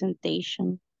a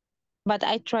presentation, but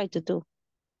I try to do.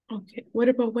 Okay. What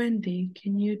about Wendy?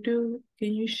 Can you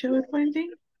show it, Wendy?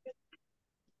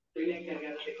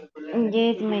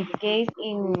 Yes, my case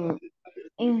in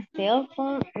cell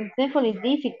phone is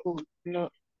difficult. No,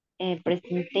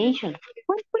 presentation.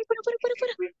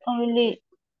 Only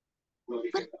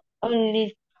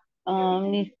Only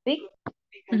speak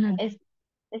Mhm.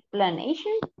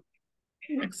 explanation.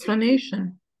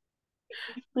 Explanation.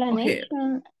 Okay.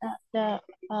 Explanation. The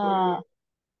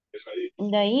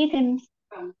items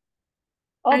of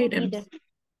Items.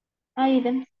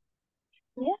 items.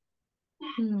 Yeah.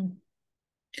 Hmm.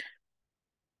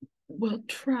 Well,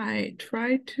 try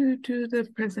to do the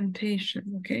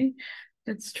presentation, okay?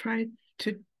 Let's try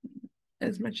to,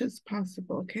 as much as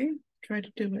possible, okay? Try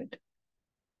to do it.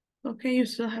 Okay, you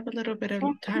still have a little bit of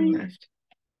time left.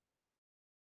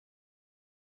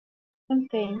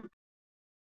 Okay.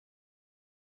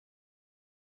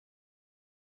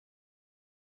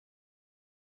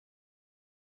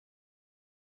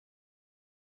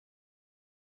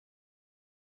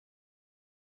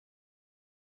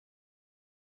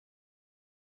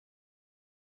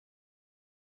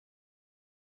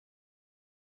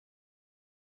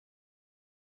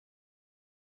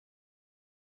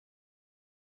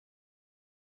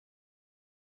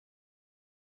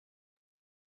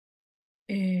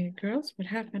 Girls, what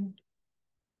happened?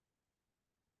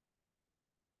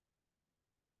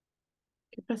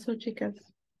 ¿Qué pasó, chicas?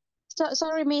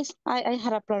 Sorry, miss. I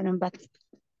had a problem, but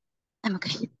I'm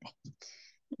okay.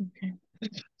 Okay.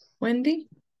 Wendy?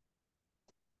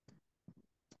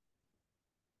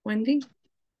 Wendy?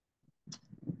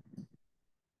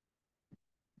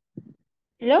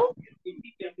 Hello?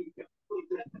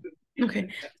 Okay,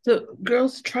 so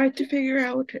girls, try to figure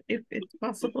out if it's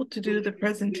possible to do the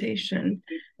presentation.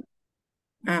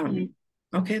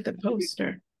 Okay, the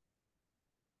poster.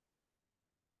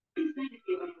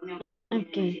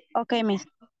 Okay. Okay, miss.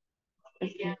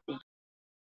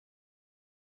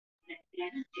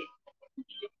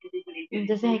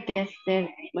 Entonces hay que hacer,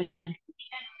 bueno,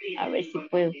 a ver si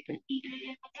puedo.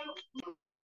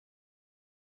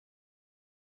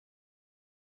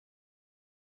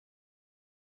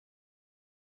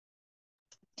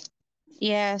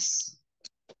 Yes.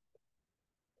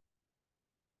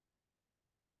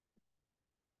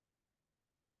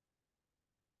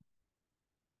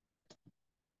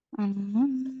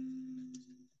 Mhm.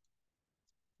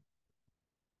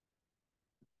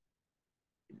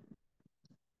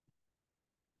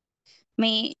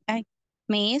 Miss,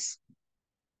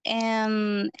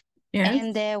 Yes.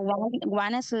 and the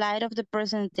one slide of the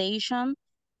presentation,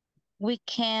 we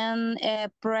can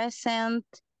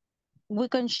we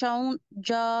can show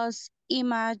just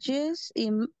images,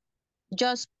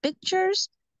 just pictures,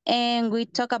 and we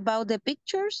talk about the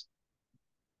pictures,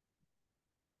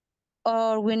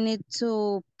 or we need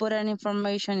to put an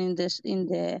information in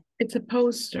the. It's a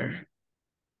poster.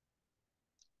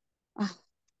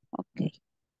 Okay.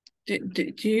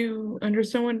 Do you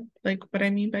understand what I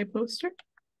mean by poster?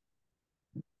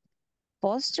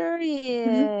 Poster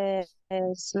is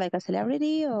like a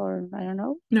celebrity, or I don't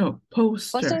know. No,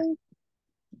 poster. Poster.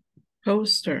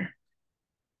 Poster.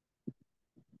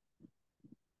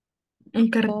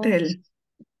 Un cartel.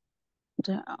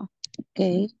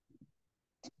 Okay.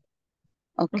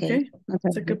 Okay.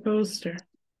 It's like a poster.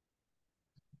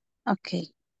 Okay.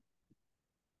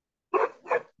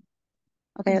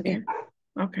 Okay.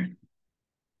 Okay.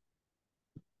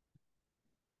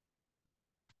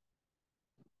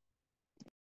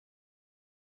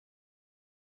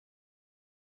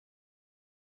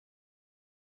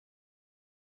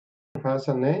 Has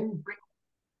a name?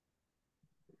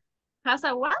 Has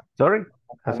a what? Sorry?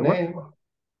 A name,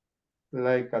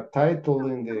 like a title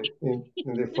in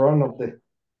the front of the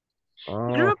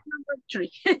Group number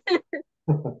 3.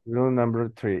 Rule number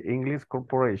 3, English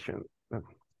Corporation. I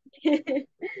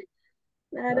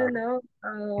don't know.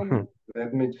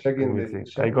 Let me check in the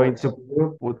chat. I'm going to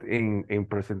put in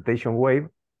presentation wave.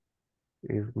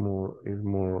 Is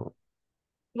more.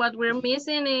 What we're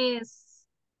missing is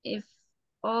if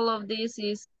all of this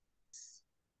is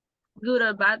good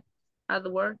or bad at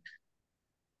work.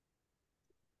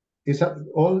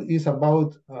 All is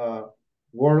about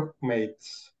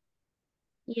workmates.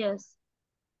 Yes.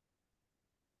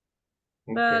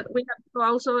 Okay. But we have to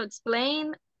also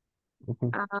explain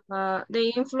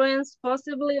the influence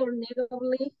possibly or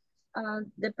negatively,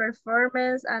 the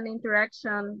performance and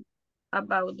interaction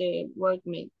about the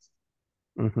workmates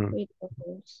with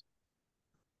others.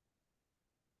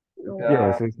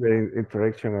 Yes, it's the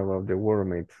interaction about the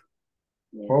workmates.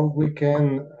 Yes. Or we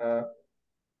can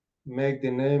make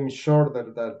the name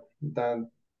shorter than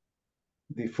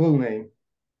the full name.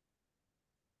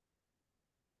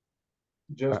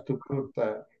 Just to put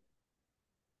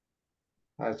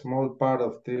a small part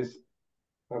of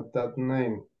that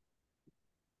name.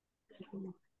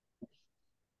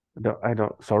 No, I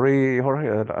don't. Sorry,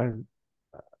 Jorge.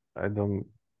 I don't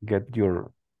get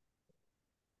your.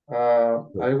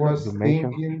 I was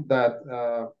Information. thinking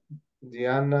that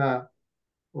Diana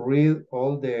read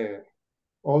all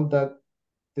that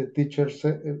the teacher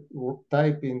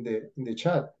type in the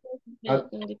chat,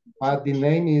 but the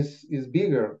name is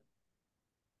bigger.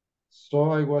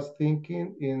 So I was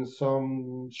thinking in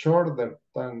some shorter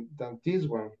than this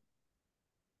one.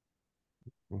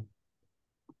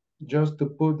 Just to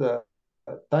put a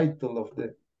title of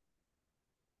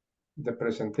the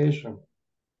presentation.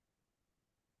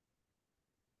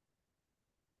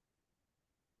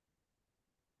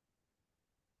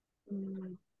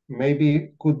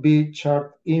 Maybe could be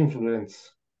chart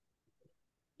influence.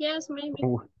 Yes, maybe.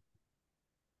 Oh.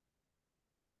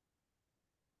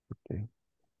 Okay.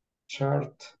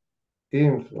 Chart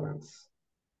influence.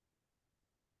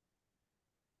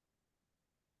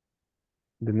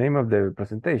 The name of the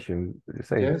presentation, you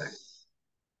say? Yes.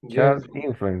 Chart Yes.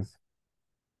 influence.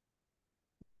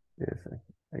 Yes,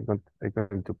 I'm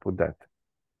going to put that.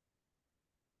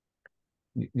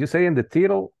 You say in the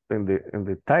title, in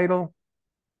the title?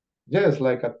 Yes,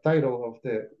 like a title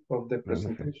of the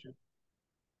presentation.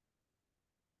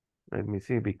 Let me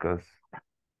see, because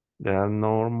there are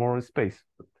no more space.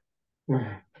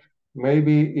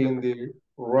 Maybe in the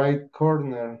right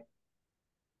corner,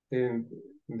 in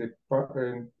the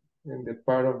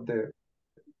part of the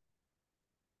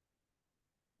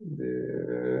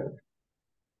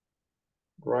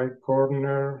right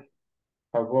corner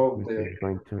above the.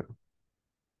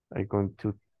 I'm going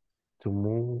to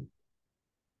move.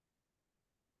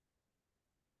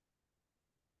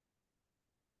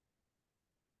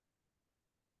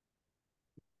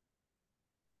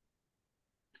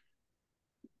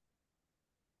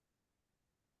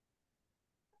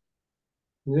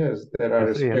 Yes, there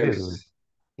are spaces.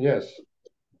 Yes.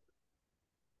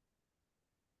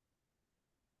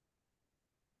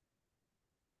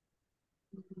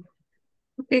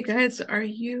 Okay, guys, are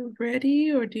you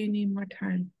ready or do you need more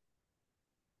time?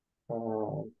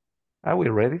 Are we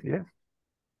ready? Yes.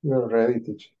 You're ready,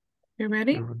 teacher. You're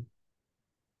ready?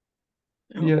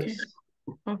 Yes. Okay.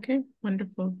 Okay,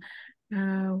 wonderful.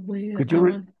 Could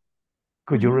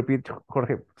you repeat,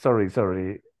 Jorge?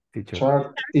 Sorry, teacher.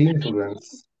 Chart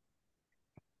influence.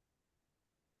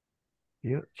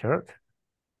 Yeah, chart?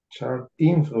 Chart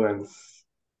influence.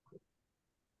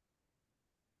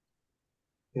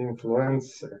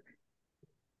 Influencer.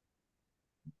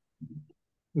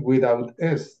 Without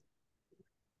S.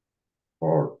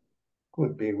 Or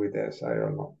could be with S, I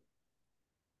don't know.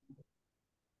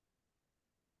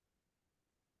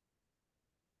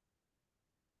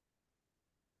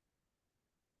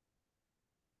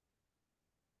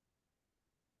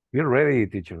 We're ready,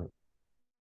 teacher.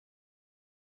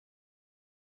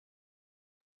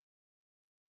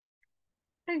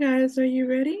 Hi guys, are you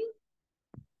ready?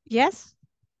 Yes.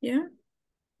 Yeah.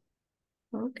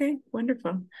 Okay,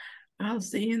 wonderful. I'll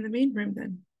see you in the main room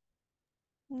then.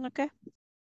 Okay.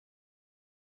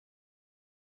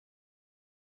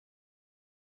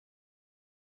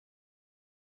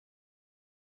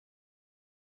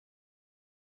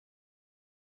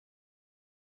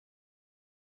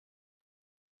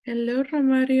 Hello,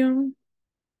 Romario.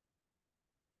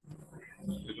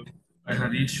 I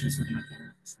had issues with my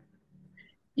connection.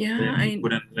 Yeah, They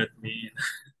wouldn't let me in.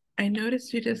 I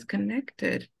noticed you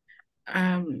disconnected.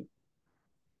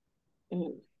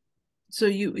 So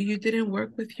you didn't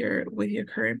work with your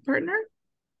current partner?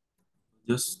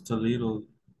 Just a little,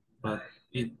 but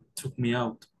it took me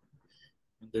out,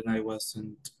 and then I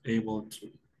wasn't able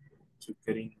to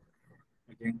get in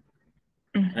again.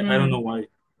 I don't know why.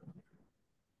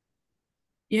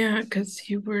 Yeah, because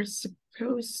you were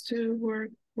supposed to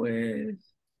work with,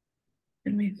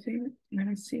 let me think, let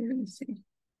me see.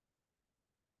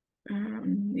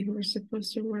 You were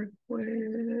supposed to work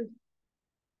with,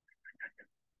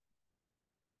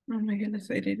 oh my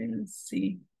goodness, I didn't even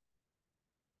see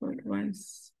what it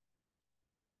was.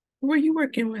 Who were you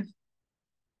working with?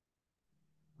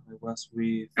 I was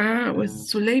with with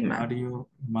Suleima.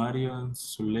 Mario and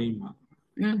Suleima.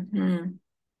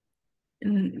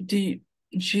 And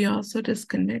she also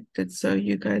disconnected, so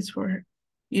you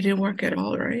didn't work at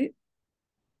all, right?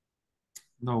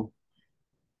 No.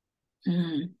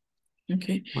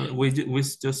 Okay. Well, we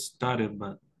just started,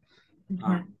 but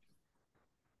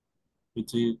we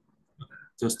did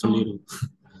just a little.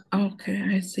 Okay,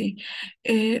 I see.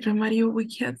 Romario, we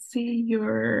can't see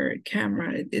your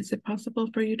camera. Is it possible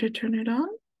for you to turn it on?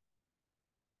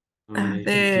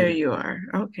 There you are.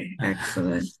 Okay,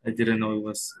 excellent. I didn't know it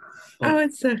was. Oh,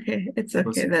 it's okay. It's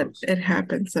okay. That it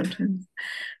happens sometimes.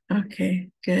 Okay,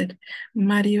 good.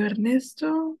 Mario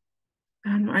Ernesto,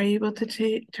 are you able to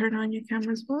turn on your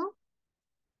camera as well?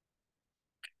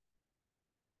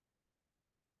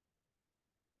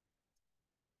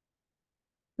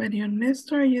 Maria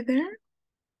Ernesto, are you there?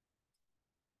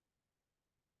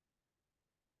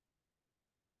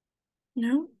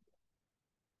 No?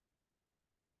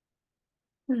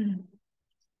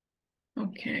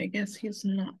 Okay, I guess he's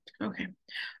not. Okay.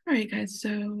 All right, guys.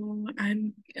 So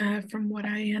I'm from what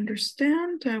I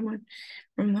understand, I went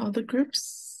from all the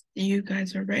groups, you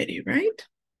guys are ready, right?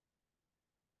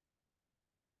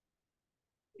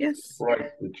 Yes. Right,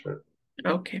 teacher.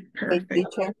 Okay, Right,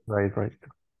 perfect. teacher. Right.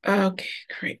 Okay,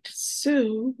 great.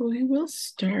 So we will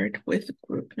start with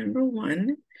group number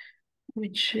 1,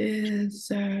 which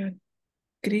is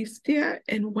Cristia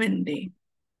and Wendy.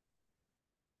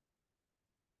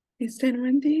 Cristia and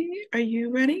Wendy, are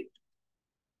you ready?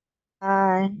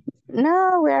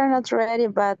 No, we are not ready,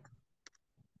 but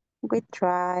we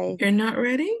try. You're not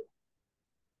ready?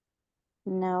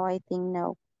 No, I think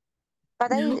no.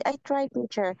 But No. I try,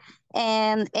 teacher,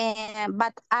 and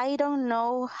but I don't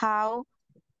know how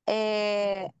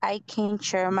I can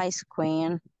share my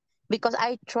screen because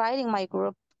I tried in my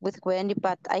group with Wendy,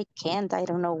 but I can't. I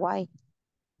don't know why.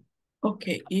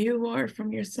 Okay, you are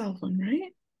from your cell phone,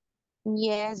 right?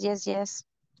 Yes, yes, yes.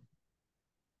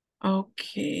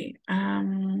 Okay.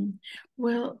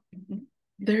 Well,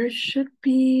 there should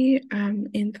be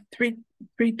in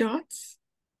three dots.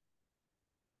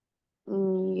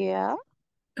 Yeah.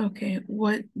 Okay,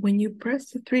 when you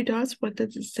press the 3 dots, what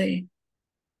does it say?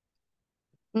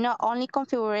 No, only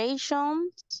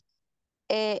configurations,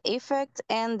 effect,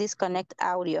 and disconnect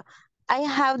audio. I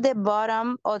have the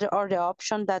bottom or the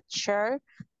option that share,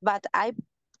 but I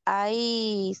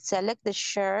select the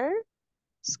share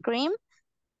screen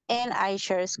and I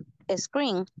share a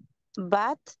screen,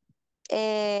 but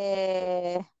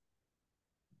I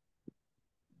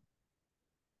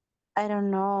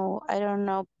don't know.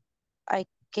 I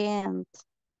can't.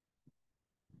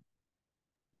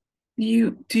 Do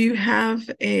you have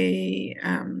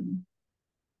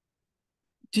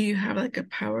like a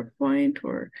PowerPoint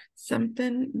or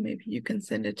something? Maybe you can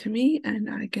send it to me and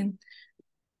I can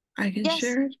Yes.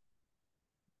 share it.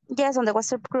 Yes, on the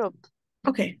WhatsApp group.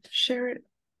 Okay, share it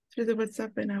through the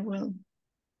WhatsApp and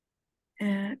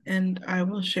I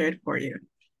will share it for you.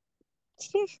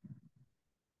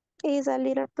 It's a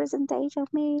little presentation,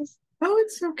 miss. Oh,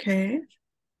 it's okay.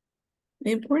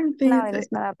 The important thing No, is it that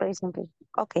is not a presentation.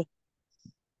 Okay.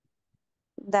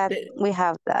 That we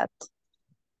have that.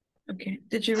 okay.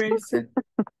 Did you already send?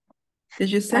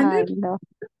 Did you send it? No.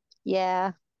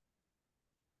 Yeah.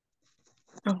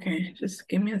 Okay, just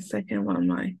give me a second while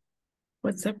my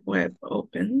WhatsApp web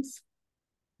opens.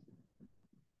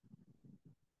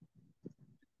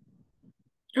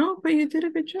 Oh, but you did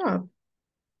a good job.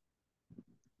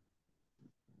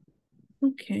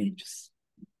 Okay, just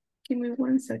give me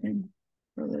 1 second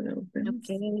while it opens.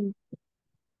 Okay.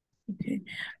 Okay.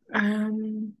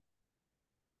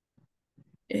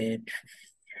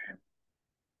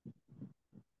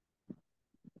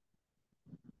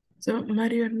 So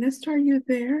Mario Ernesto, are you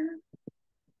there?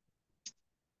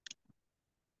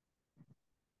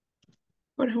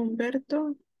 Jorge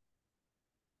Humberto?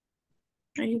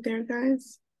 Are you there,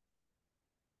 guys?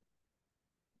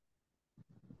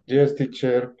 Yes,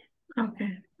 teacher.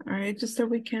 Okay. All right, just so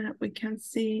we can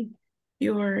see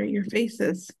your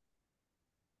faces.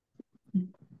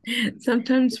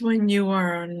 Sometimes when you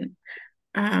are on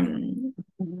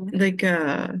like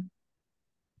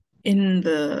in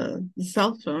the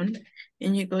cell phone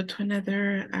and you go to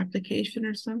another application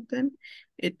or something,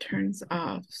 it turns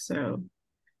off. So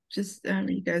just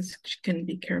you guys can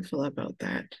be careful about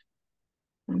that.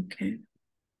 Okay.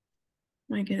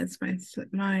 My goodness,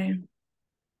 my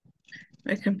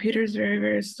computer's very,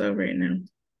 very slow right now.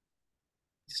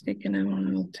 It's taking a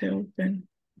while to open.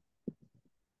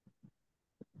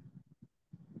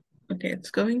 Okay,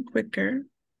 it's going quicker.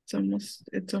 It's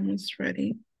almost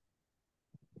ready.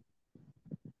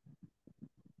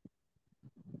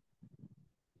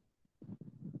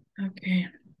 Okay.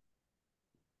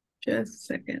 Just a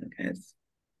second, guys.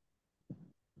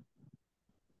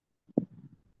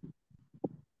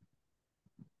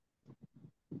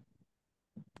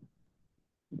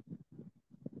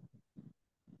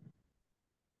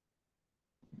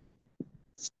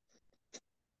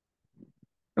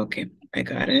 Okay, I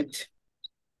got it.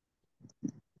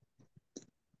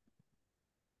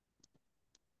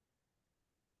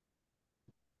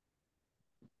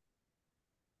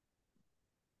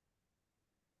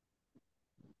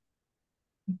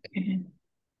 Okay.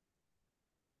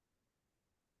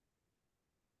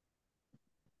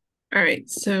 All right,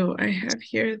 so I have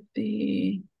here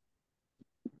the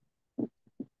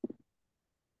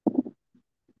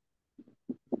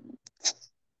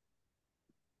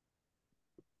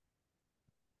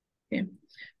okay.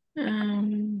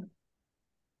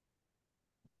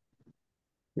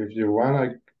 If you want,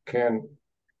 I can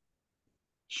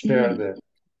share the.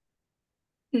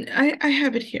 I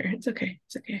have it here. It's okay.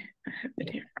 It's okay. I have it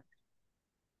here.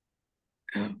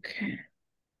 Okay.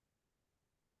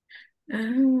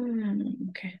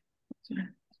 Okay.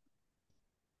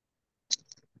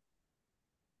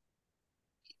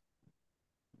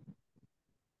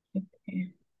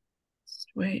 Okay. Just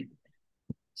wait.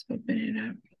 Let's open it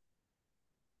up.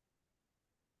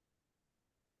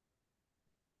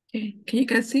 Okay. Can you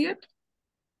guys see it?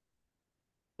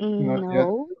 Not yet.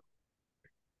 No,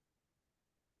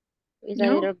 it's a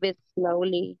No? little bit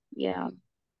slowly. Yeah.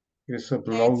 It's Yeah, it's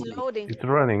uploading. loading. It's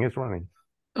running, it's running.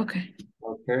 Okay.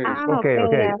 Okay. Ah, Okay,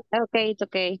 okay. okay, it's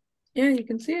okay. Yeah, you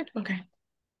can see it? Okay.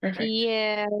 Perfect.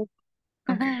 Yeah.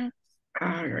 Okay.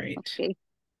 All right. Okay.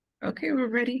 Okay, we're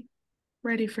ready.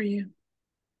 Ready for you.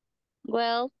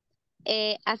 Well,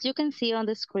 as you can see on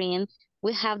the screen,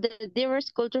 we have the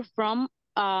diverse culture from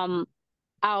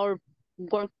our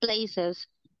workplaces.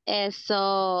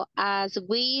 So as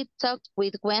we talked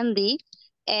with Wendy,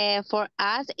 for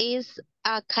us is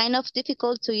kind of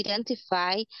difficult to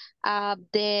identify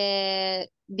the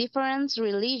different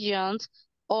religions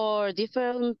or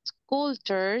different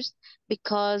cultures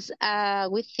because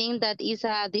we think that is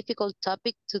a difficult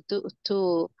topic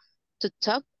to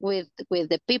talk with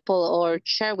the people or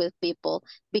share with people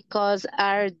because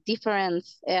our different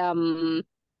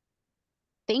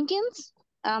thinkings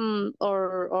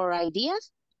or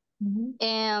ideas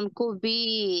and could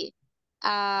be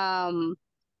um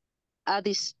a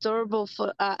disturbed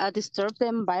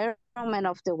environment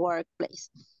of the workplace.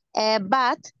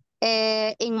 But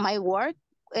in my work,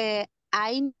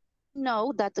 I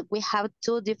know that we have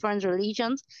two different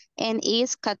religions, and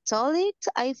is Catholic.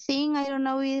 I think I don't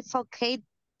know if okay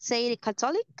say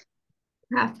Catholic,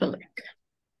 Catholic.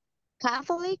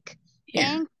 Catholic,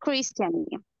 Yeah. and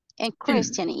Christianity, and And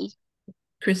Christianity,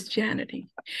 Christianity.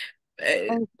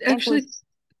 and Actually,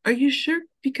 are you sure?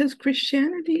 Because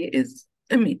Christianity is,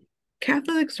 I mean,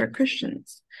 Catholics are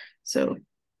Christians. So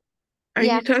are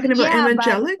you talking about yeah, but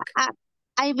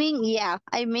evangelic?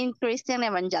 I mean Christian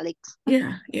evangelics.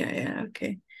 Yeah,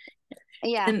 okay.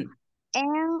 Yeah,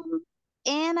 And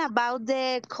and about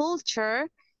the culture,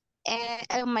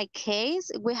 in my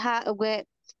case,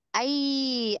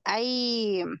 I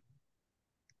I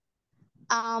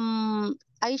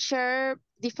I share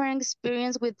different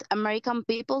experience with American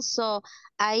people, so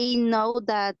I know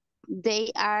that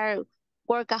they are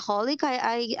workaholic.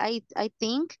 I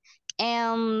think,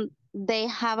 and they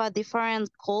have a different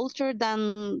culture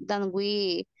than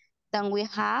we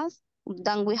have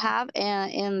than we have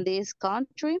in this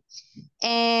country,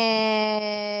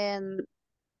 and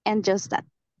just that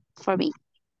for me.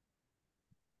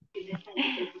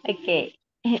 Okay.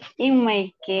 In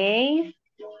my case,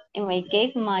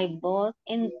 my boss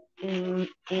in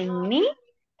me,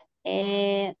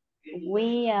 uh,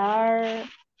 we are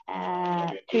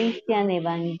Christian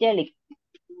evangelic.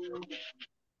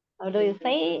 How do you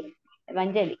say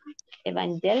evangelic?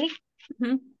 Evangelic.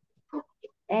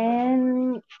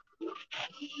 And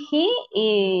he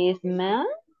is man,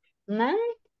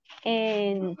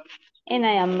 and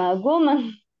I am a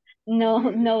woman.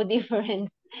 No different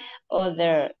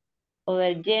other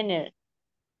gender,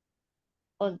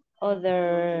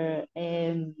 other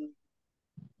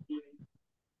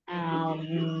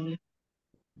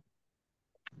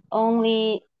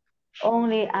only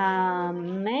a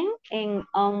man and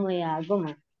only a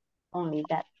woman, only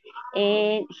that.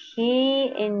 And he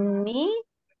and me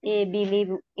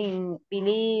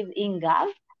believe in God.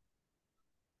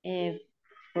 Uh,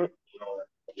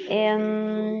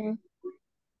 and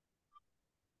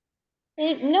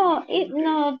no, it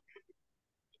not.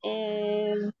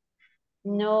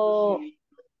 No,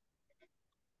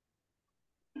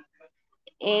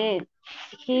 he,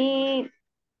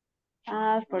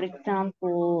 for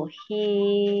example,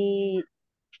 he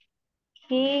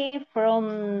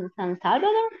from San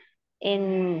Salvador,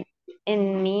 and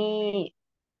me,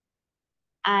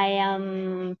 I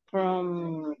am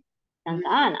from Santa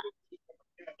Ana.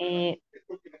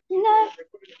 Not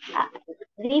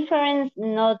difference,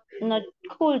 not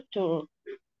culture.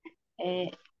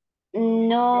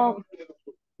 No,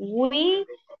 we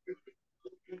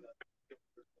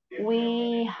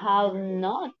have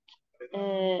not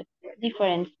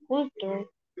different culture.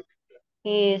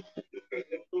 Is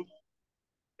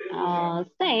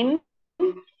same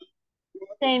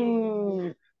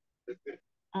same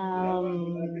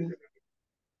um,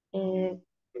 uh,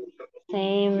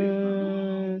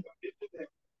 same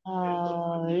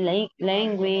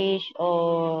language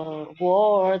or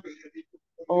words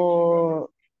or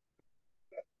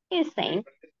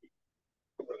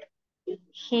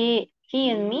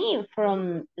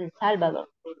from El Salvador.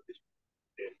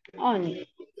 Only.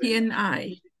 He and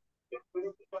I.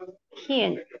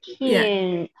 I'm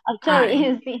sorry.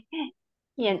 I.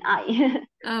 He and I.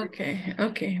 Okay,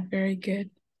 okay, very good.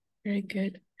 Very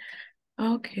good.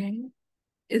 Okay.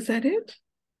 Is that it?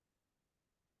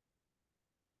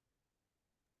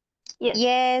 Yes.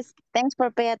 Yes, thanks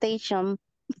for paying attention.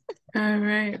 All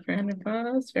right, round of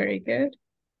applause. Very good.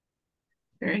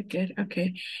 Very good.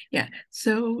 Okay. Yeah.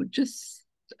 So just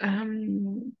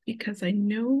because I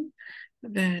know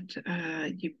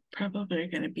that you probably are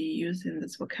going to be using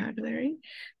this vocabulary.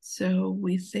 So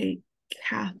we say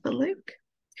Catholic.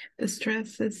 The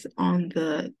stress is on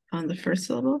the first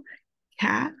syllable,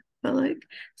 Catholic.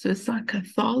 So it's not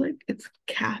Catholic, it's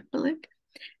Catholic.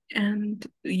 And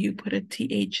you put a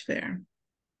TH there.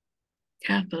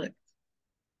 Catholic.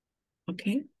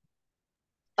 Okay.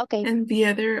 Okay. And the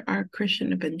other are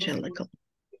Christian evangelical.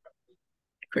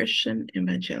 Christian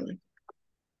evangelical.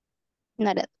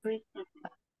 Not it.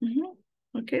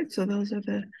 Okay, so those are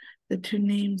the two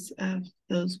names of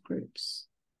those groups.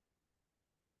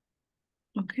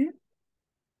 Okay.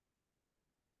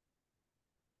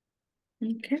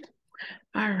 Okay.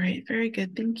 All right, very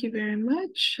good. Thank you very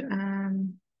much.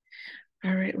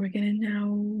 All right, we're gonna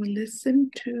now listen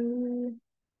to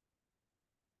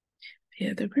the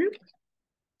other group,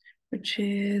 which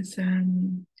is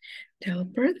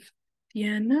Delbert,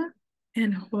 Diana,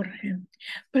 and Jorge.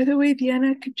 By the way,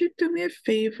 Diana, could you do me a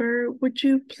favor? Would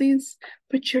you please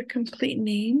put your complete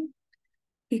name?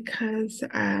 Because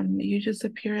you just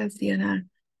appear as Diana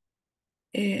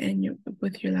and you,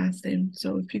 with your last name.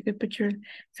 So if you could put your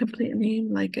complete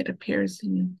name like it appears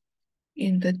in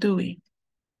the DUI.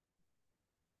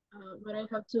 But I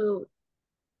have to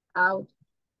out.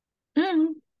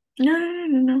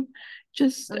 No.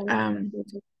 Just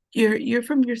you're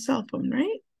from your cell phone,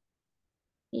 right?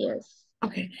 Yes.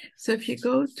 Okay. So if you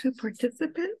go to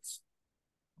participants,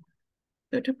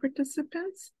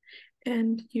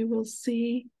 and you will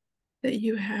see that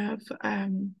you have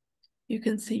you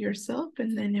can see yourself,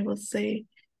 and then it will say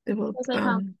it will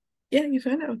yeah, you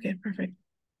found it? Okay, perfect.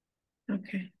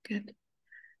 Okay, good.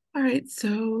 All right,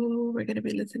 so we're gonna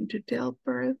be listening to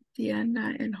Delbert,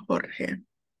 Diana, and Jorge.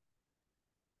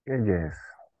 Yes.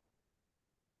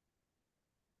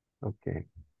 Okay.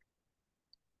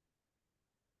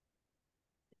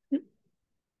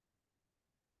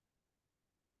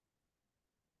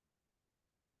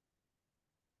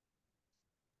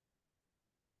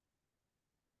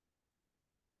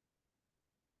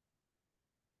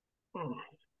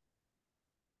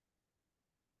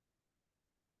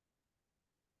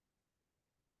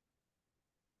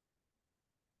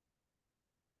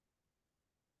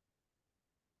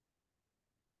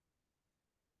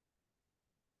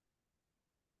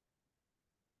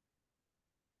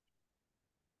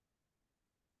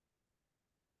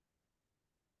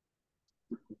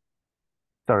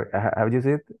 Sorry, have you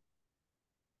seen it?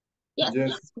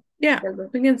 Yes. Yeah,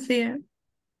 we can see it.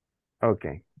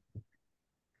 Okay.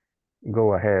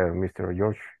 Go ahead, Mr.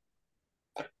 George.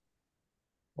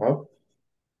 Well,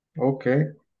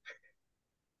 okay.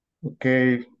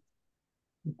 Okay.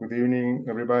 Good evening,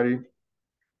 everybody.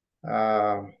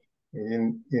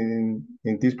 In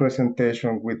this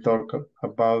presentation, we talk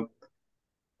about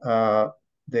the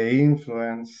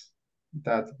influence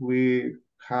that we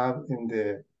have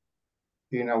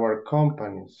in our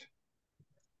companies.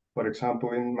 For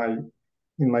example, in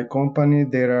my company,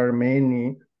 there are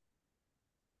many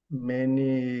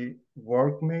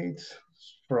workmates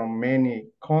from many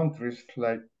countries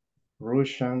like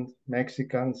Russians,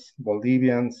 Mexicans,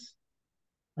 Bolivians,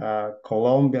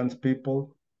 Colombians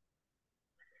people,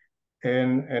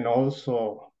 and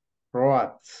also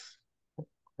Croats,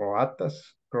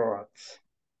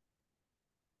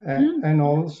 and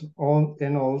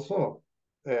also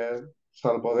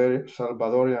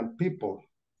Salvadorian people.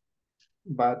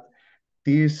 But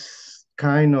this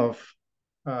kind of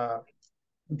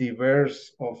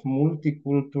diverse of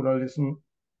multiculturalism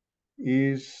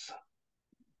is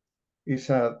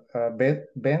a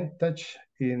advantage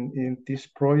in this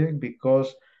project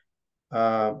because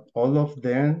all of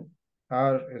them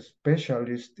are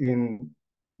specialists in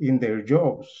their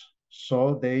jobs,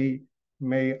 so they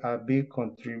make a big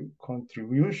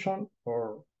contribution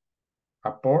or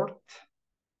apport,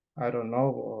 I don't know,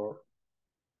 or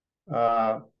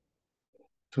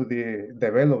to the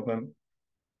development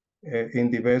in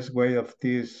the best way of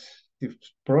this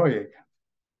project.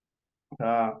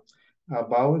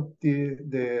 About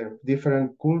the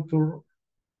different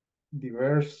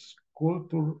diverse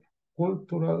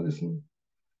culturalism,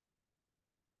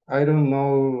 I don't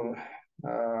know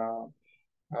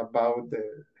about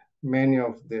many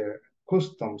of the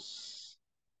customs,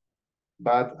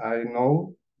 but I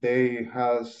know they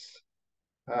has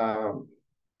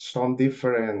some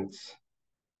different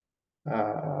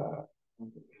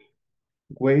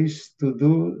ways to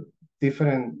do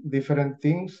different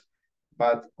things,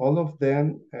 but all of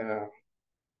them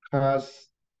has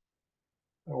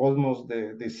almost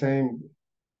the same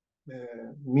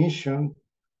mission,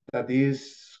 that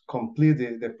is complete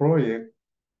the project,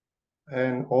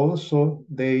 and also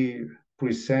they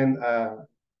present a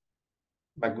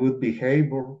good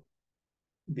behavior,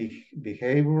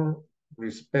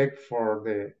 respect for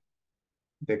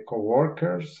the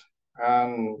coworkers,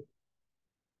 and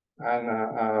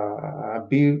a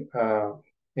big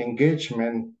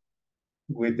engagement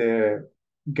with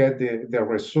get the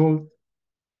result,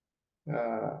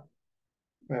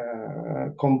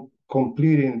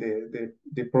 completing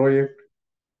the project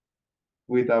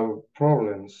without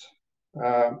problems.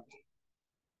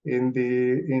 In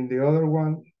the other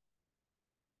one,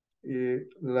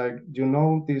 like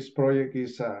this project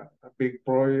is a big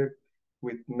project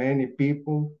with many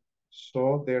people,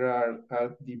 so there are a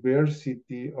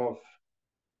diversity of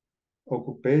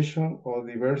occupation or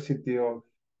diversity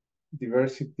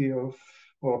of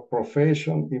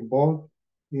profession involved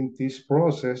in this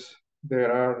process.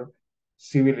 There are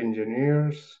civil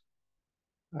engineers,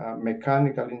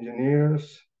 mechanical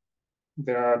engineers.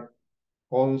 There are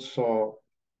also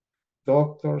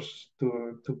doctors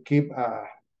to keep a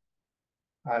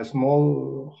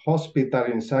small hospital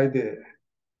inside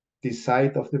the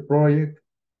site of the project.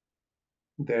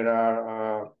 There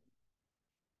are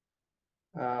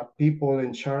people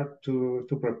in charge to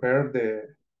prepare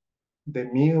the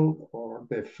meal or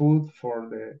the food for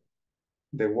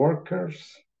the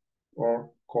workers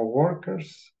or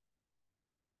co-workers.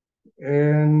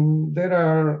 And there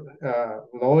are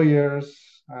lawyers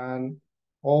and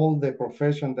all the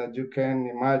profession that you can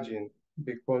imagine,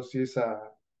 because it's a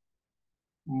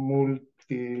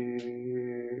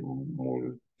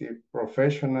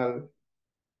multi-professional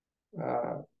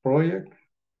project.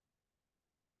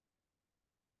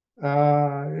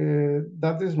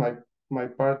 That is my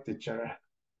part, teacher.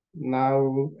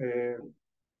 Now,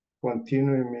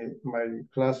 continuing my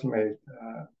classmate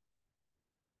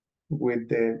with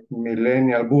the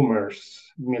millennial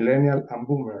and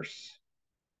boomers.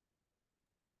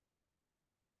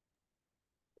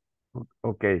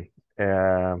 Okay.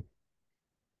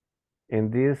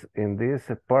 In this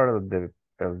part of the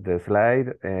slide,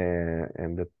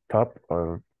 in the top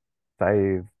or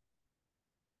side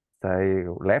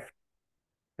left,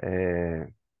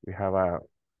 we have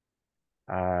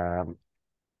a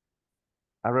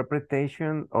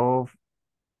representation of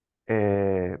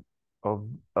all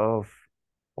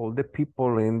the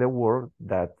people in the world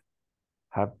that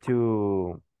have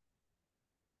to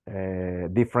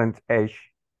different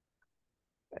age.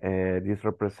 This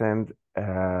represent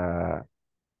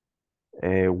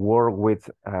work with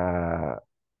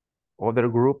other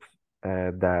groups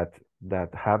that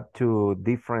have to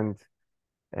different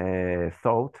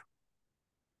thought,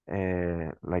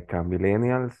 like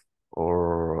millennials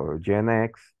or Gen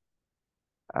X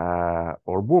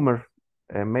or boomers.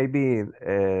 Maybe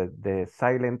the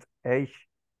silent age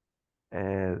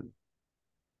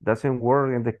doesn't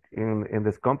work in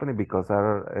this company because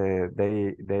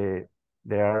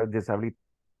they are disability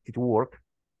to work,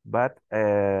 but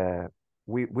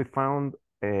we found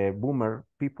boomer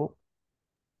people.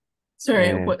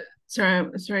 Sorry,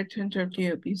 sorry to interrupt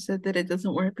you. You said that it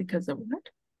doesn't work because of what?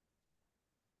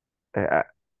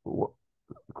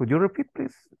 Could you repeat,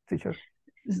 please, teacher?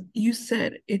 You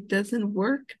said it doesn't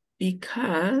work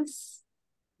because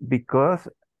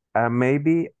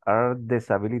maybe are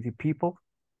disability people.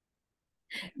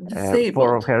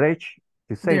 Disabled. For her age,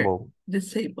 disabled.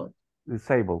 Disabled.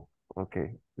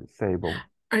 Okay, disabled.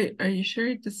 Are you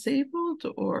sure disabled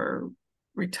or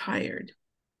retired?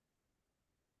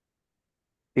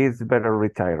 It's better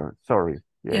retired. Sorry.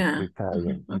 Yes, Yeah.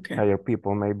 retired. Okay. Retired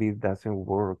people maybe it doesn't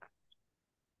work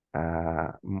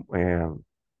at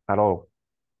all.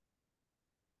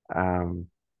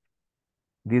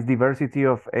 This diversity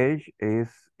of age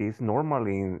is normal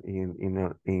in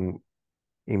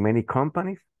many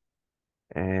companies,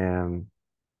 and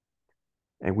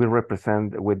we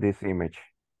represent with this image,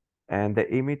 and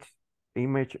the image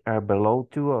below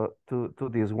to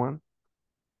this one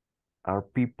are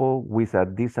people with a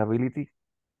disability.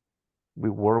 We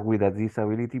work with a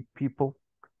disability people,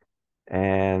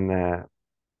 and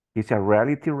it's a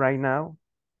reality right now.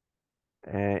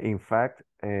 In fact,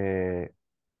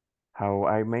 how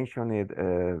I mentioned it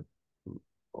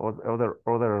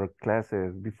other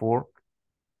classes before,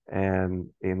 and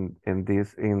in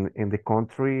the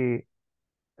country,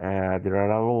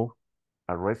 there are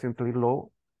a recently law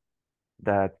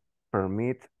that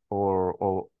permit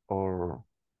or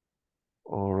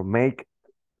make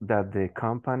that the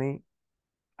company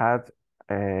had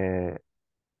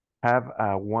have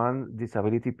one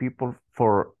disability people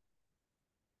for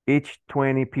each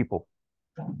 20 people.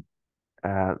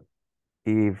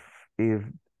 If if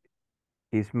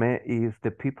if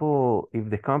the people, if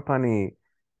the company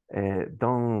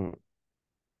don't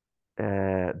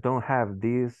have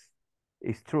this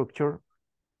structure,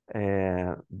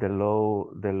 the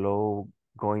law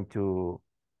going to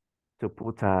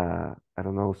put a, I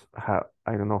don't know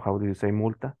how do you say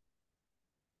multa?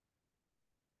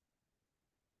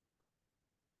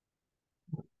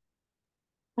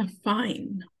 A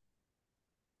fine.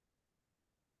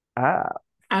 A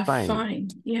fine.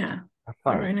 Yeah. A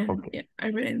fine. Okay. Yeah, I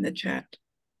read in the chat.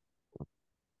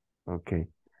 Okay.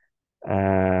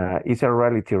 It's a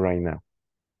reality right now.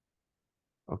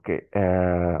 Okay.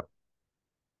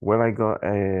 Well,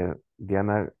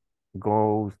 Diana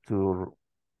goes to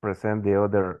present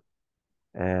uh,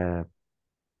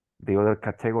 the other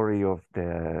category of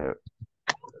the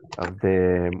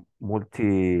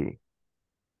multi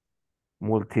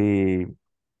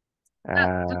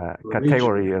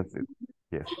category.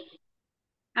 Yes.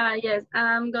 Yes,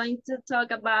 I'm going to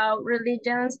talk about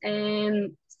religions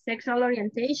and sexual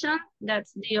orientation.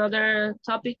 That's the other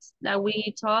topics that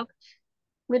we talk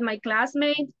with my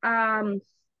classmates.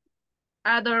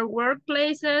 Other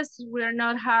workplaces, we're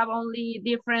not have only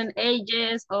different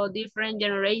ages or different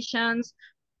generations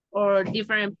or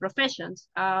different professions.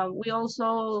 We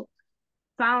also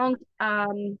found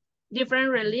different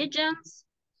religions,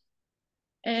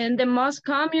 and the most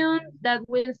common that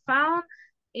we found,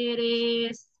 it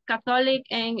is Catholic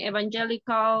and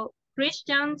evangelical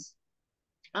Christians.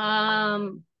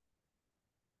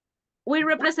 We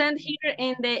represent here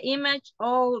in the image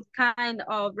all kind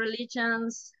of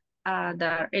religions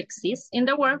that exist in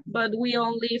the world, but we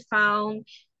only found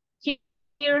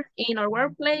here in our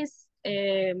workplace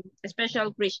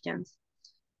special Christians.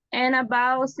 And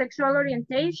about sexual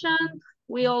orientation,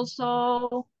 we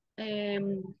also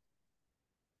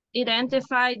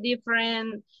identify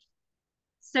different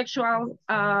sexual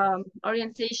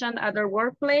orientation at their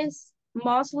workplace,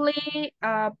 mostly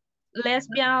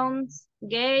lesbians,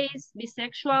 gays,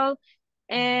 bisexual,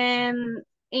 and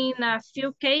in a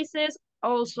few cases,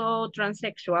 also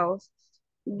transsexuals.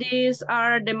 These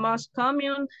are the most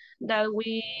common that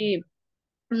we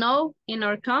know in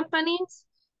our companies.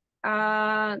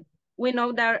 We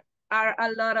know there are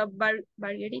a lot of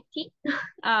variety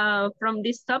from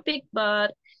this topic,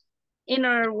 but in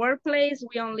our workplace,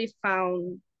 we only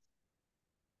found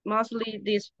mostly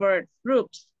these four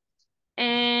groups.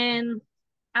 And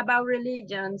about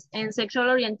religions and sexual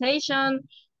orientation,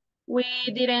 we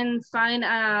didn't find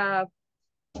a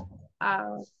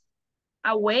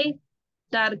way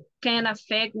that can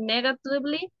affect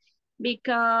negatively,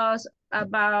 because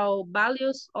about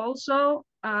values also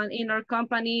in our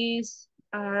companies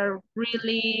are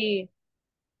really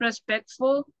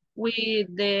respectful with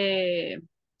the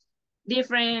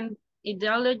different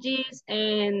ideologies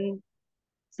and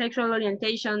sexual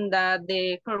orientation that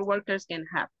the co-workers can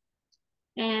have.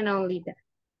 And only that.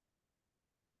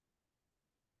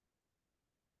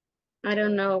 I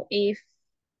don't know if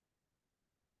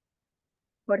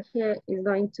Jorge is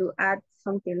going to add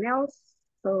something else.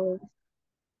 So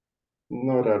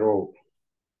not at all.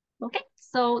 okay,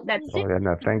 so that's it.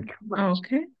 Diana, thank you.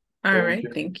 Okay. All right.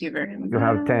 Thank you very much. You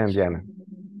have 10, Diana.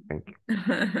 Thank you.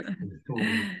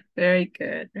 Very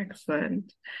good.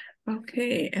 Excellent.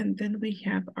 Okay, and then we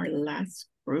have our last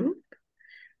group,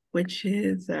 which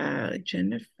is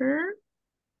Jennifer,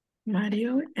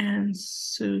 Mario, and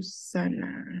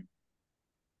Susana.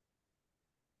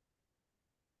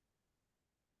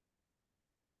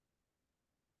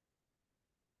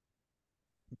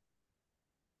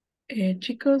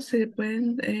 Chicos, ¿se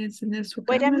pueden encender su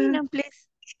Wait a cámara? minute, please.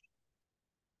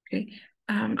 Okay.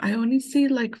 I only see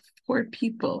like 4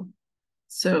 people.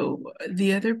 So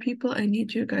the other people, I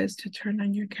need you guys to turn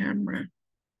on your camera.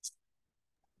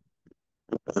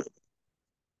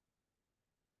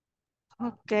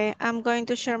 Okay, I'm going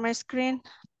to share my screen.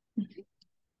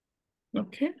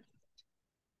 Okay.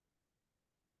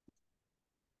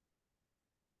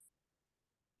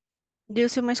 Do you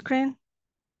see my screen?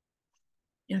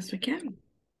 Yes, we can.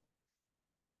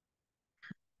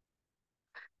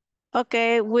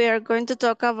 Okay, we are going to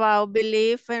talk about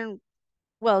belief and,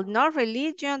 well, not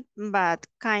religion, but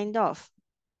kind of.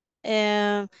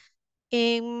 In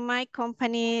my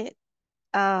company,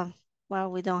 well,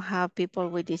 we don't have people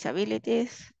with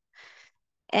disabilities.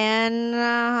 And,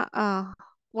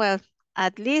 well,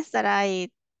 at least that I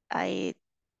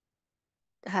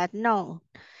had known.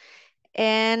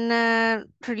 And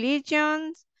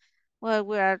religions,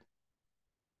 well,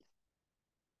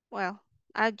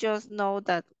 I just know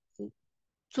that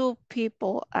two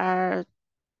people are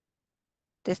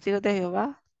Testigos de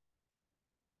Jehová,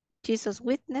 Jesus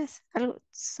Witness,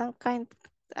 some kind,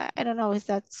 I don't know if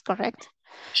that's correct.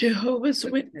 Jehovah's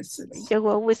Witnesses.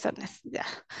 Jehovah's Witness, yeah.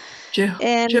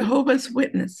 Jehovah's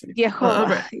Witnesses.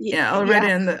 Jehovah, already yeah.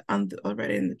 already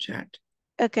in the chat.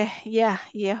 Okay, yeah,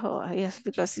 Jehovah, yes,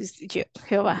 because it's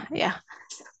Jehovah, yeah.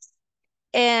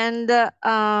 And the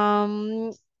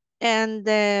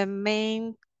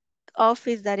main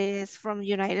office that is from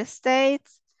United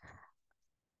States.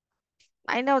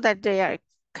 I know that they are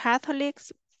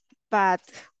Catholics, but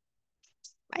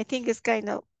I think it's kind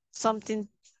of something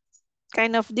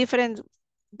kind of different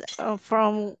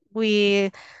from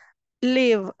we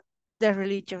live the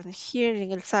religion here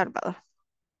in El Salvador.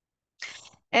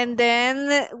 And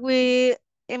then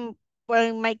in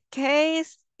my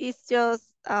case, it's just,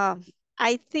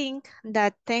 I think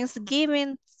that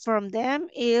Thanksgiving from them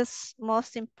is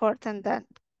most important than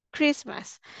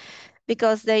Christmas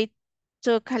because they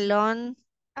took a long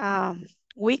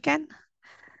weekend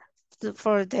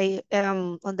for the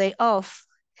on day off.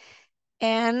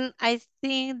 And I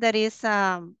think that is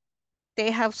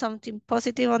they have something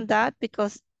positive on that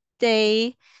because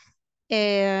they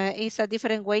it's a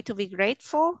different way to be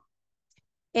grateful.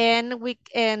 And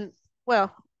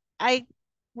well,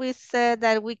 we said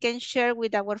that we can share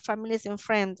with our families and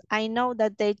friends. I know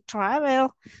that they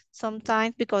travel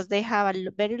sometimes because they have a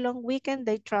very long weekend.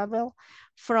 They travel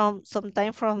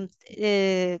sometimes from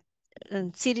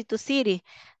city to city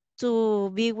to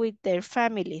be with their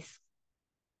families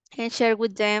and share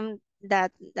with them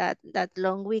that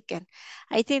long weekend.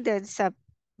 I think that's a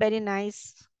very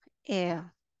nice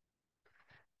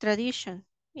tradition,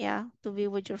 yeah, to be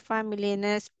with your family and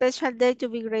a special day to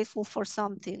be grateful for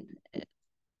something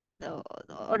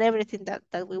or everything that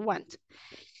we want.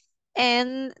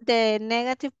 And the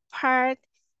negative part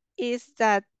is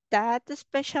that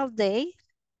special day,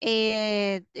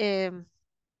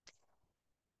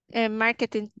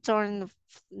 marketing turned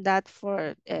that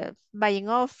for buying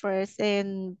offers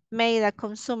and made a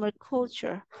consumer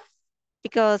culture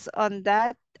because on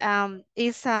that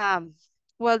is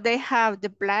well, they have the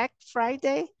Black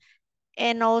Friday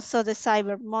and also the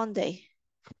Cyber Monday.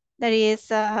 That is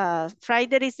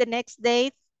Friday is the next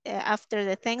day after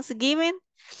the Thanksgiving,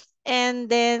 and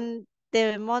then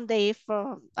the Monday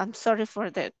I'm sorry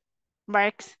for the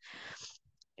barks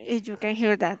if you can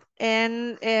hear that,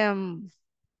 and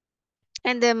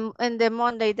the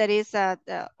Monday that is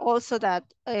also that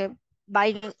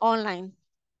buying online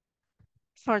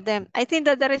for them. I think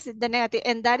that is the negative,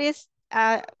 and that is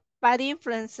bad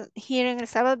influence here in El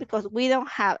Salvador because we don't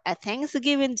have a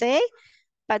Thanksgiving Day,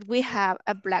 but we have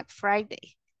a Black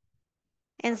Friday.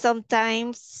 And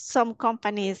sometimes some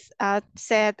companies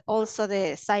set also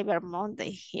the Cyber Monday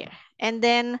here. And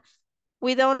then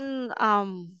we don't,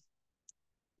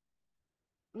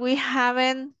 we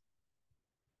haven't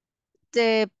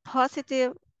the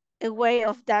positive way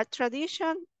of that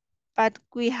tradition, but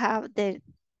we have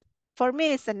for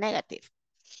me, it's a negative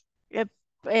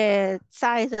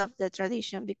side of the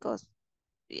tradition because,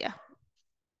 yeah.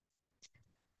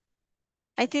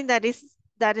 I think that is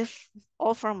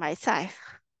all from my side.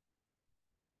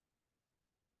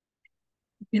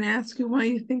 Can I ask you why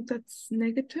you think that's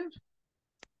negative?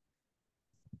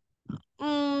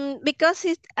 Because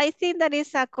I think that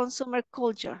is a consumer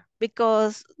culture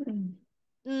because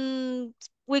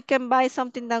we can buy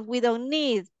something that we don't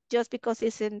need just because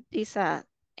it's in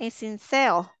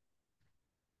sale.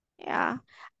 Yeah,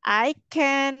 I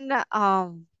can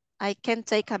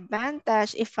take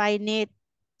advantage if I need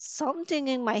something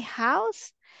in my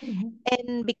house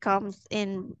and becomes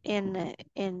it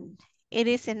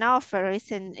is an offer,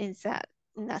 it's in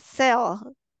a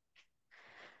sale.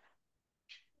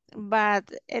 But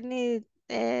any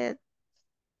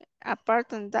apart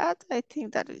from that, I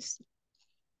think that is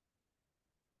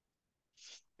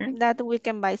that we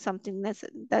can buy something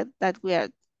that we are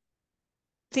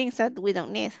things that we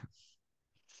don't need.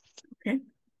 Okay.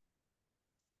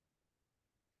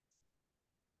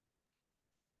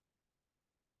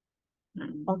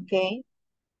 Okay.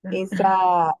 It's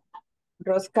a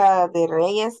Rosca de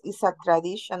Reyes is a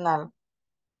traditional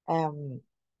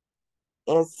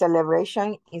a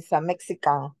celebration. Is a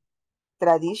Mexican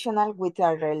traditional with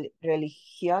a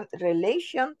relation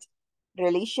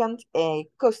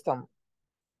custom.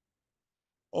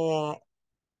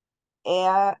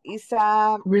 Is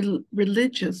a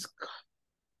religious.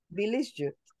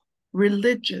 Religious.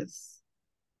 Religious.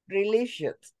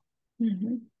 religious.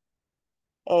 Mhm.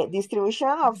 Distribution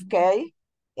of care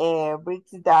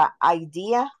brings the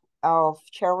idea of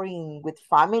sharing with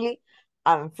family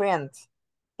and friends,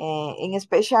 in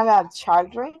special at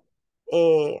children,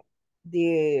 the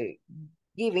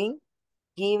giving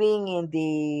in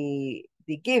the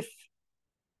gift,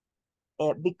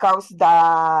 because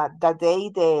the day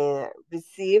they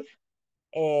receive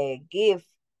give,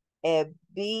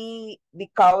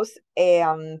 because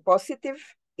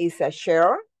positive is a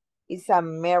share, is a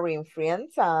marrying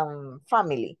friends and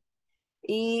family.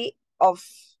 Of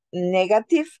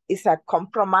negative is a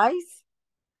compromise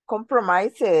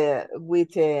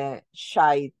with a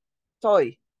shy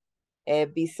toy.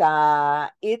 It's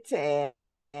a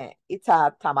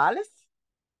tamales,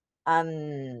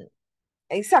 and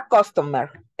it's a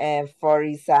customer for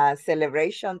its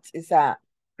celebrations, it's a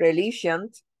religion,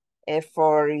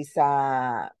 for its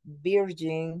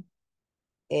virgin,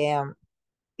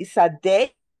 it's a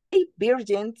day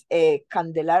virgin,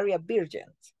 Candelaria virgin.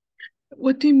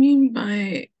 What do you mean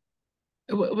by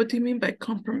what do you mean by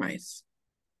compromise?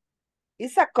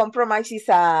 It's a compromise, is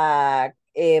a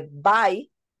buy,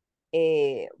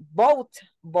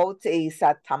 both is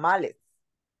a tamales.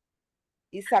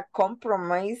 It's a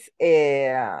compromise.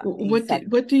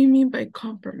 What do you mean by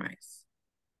compromise?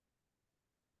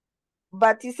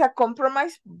 But it's a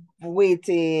compromise with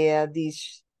the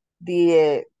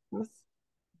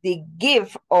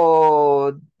gift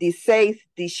or the says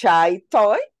the shy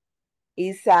toy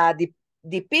is the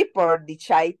people, the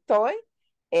shy toy,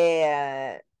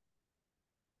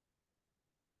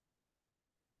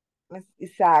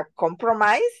 it's a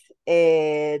compromise,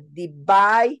 the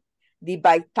buy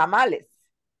tamales.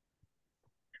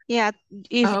 Yeah,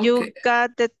 if you Okay.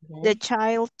 got the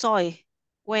child toy,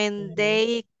 when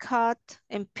they cut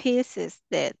in pieces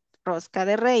the rosca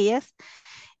de reyes,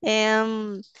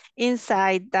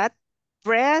 inside that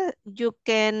bread you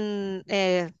can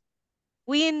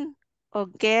win or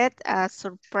get a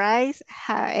surprise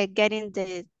getting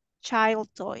the child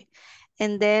toy.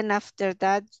 And then after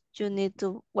that, you need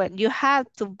to, well, you have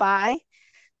to buy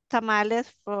tamales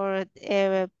for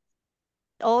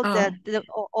all Oh,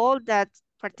 all that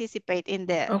participate in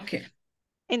the okay.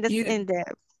 in the in the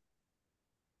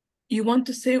You want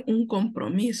to say un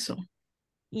compromiso.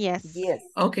 yes. Yes.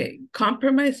 Okay,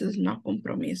 compromise is not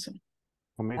compromiso.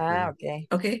 Okay.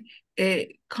 Okay,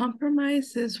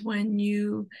 compromise is when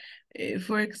you,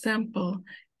 for example,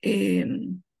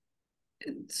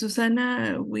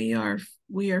 Susana, we are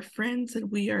friends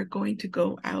and we are going to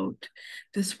go out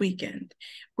this weekend.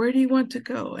 Where do you want to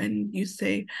go? And you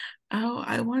say, oh,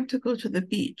 I want to go to the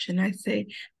beach. And I say,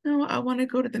 no, I want to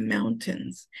go to the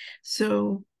mountains.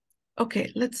 So,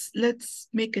 okay, let's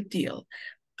make a deal.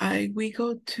 We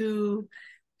go to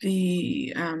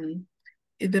the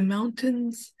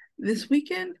mountains this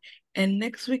weekend, and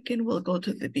next weekend we'll go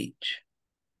to the beach.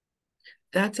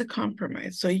 That's a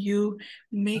compromise. So you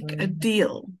make a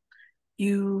deal.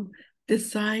 You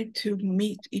decide to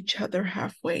meet each other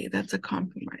halfway. That's a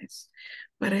compromise.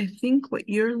 But I think what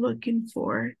you're looking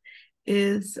for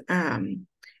is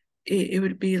it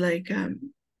would be like a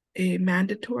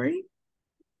mandatory.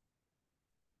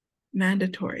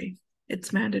 Mandatory.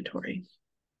 It's mandatory.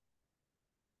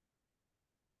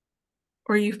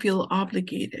 Or you feel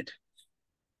obligated.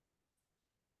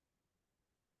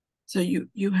 So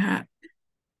you have,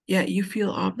 yeah, you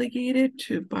feel obligated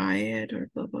to buy it or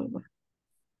blah, blah, blah.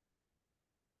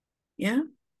 Yeah?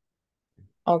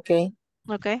 Okay.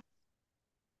 Okay.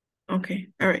 Okay.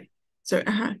 All right. So,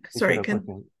 sorry.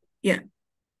 Yeah.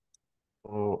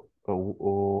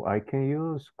 I can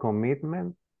use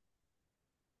commitment.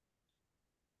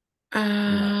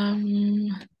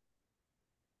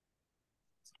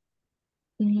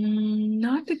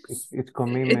 Not it's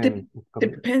commitment. It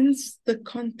depends the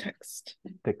context.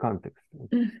 The context.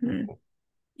 Mm-hmm. Okay.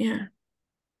 Yeah.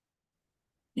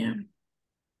 Yeah.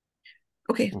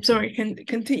 Okay. Sorry.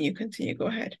 Continue. Go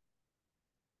ahead.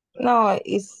 No,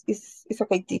 it's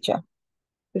okay, teacher.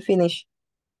 We finish.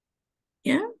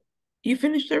 Yeah. You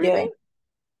finished everything?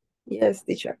 Yeah. Yes,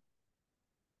 teacher.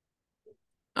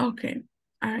 Okay.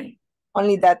 All right.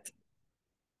 Only that.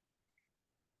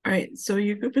 All right. So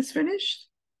your group is finished?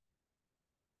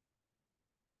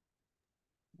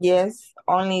 Yes,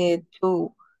 only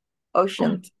 2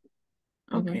 options.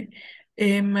 Oh. Okay.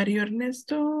 Mario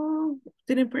Ernesto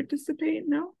didn't participate,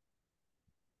 no?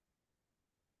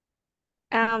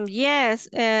 Yes,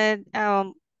 and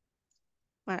well,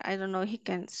 I don't know if he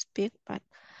can speak, but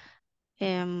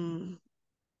yeah,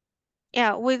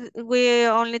 we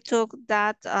only took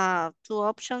that 2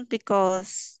 options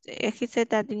because he said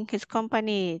that in his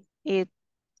company it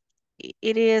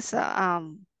is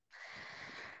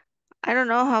I don't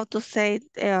know how to say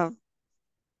it,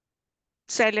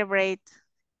 celebrate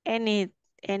any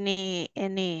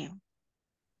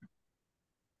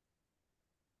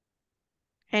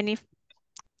any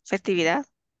festividad.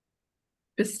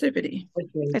 Festivity.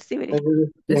 Okay, Festivity. I will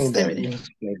explain that. Festivity. Let me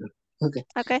explain that. Okay.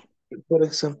 Okay. For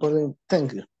example,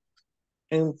 thank you.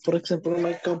 And for example,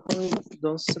 my company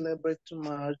don't celebrate too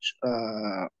much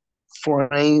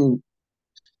foreign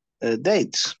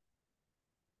dates.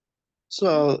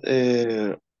 So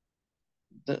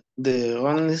the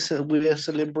only we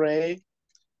celebrate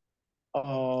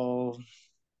of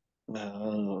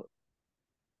uh,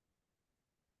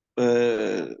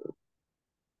 uh,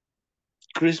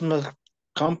 Christmas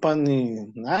company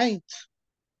night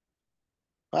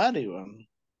party one.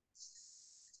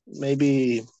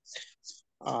 Maybe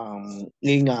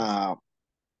in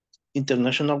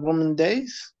International Women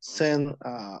Days send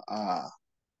a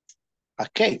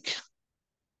cake,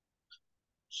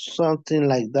 something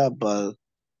like that. But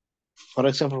for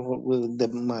example,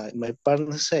 with my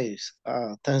partner says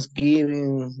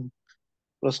Thanksgiving,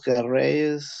 Los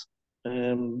Reyes,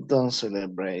 don't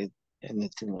celebrate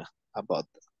anything about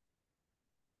that.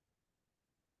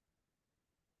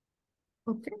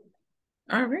 Okay.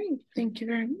 All right. Thank you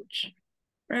very much.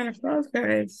 Round of applause,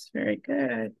 guys. Very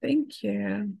good. Thank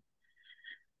you.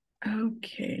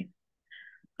 Okay.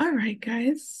 All right,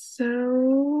 guys.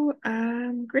 So,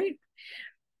 great.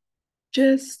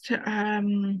 Just I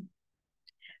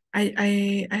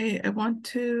want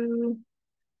to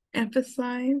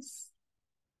emphasize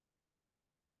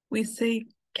we say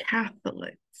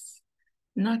Catholics,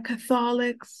 not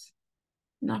Catholics,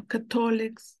 not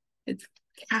Catholics. It's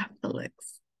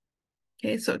Catholics.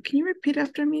 Okay, so can you repeat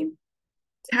after me?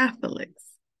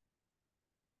 Catholics.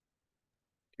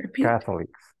 Repeat.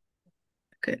 Catholics.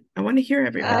 Good. I want to hear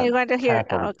everybody. I want to hear.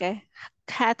 Catholics. Okay.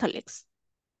 Catholics.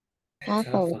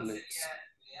 Catholics.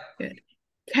 Good.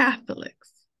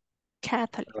 Catholics.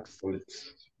 Catholics.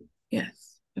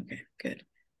 Yes. Okay, good.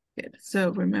 Good.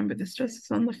 So remember the stress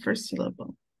is on the first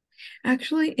syllable.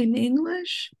 Actually, in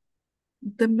English,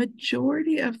 the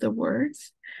majority of the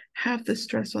words have the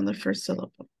stress on the first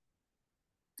syllable.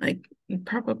 Like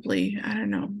probably, I don't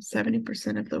know,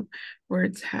 70% of the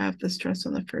words have the stress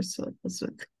on the first syllable. So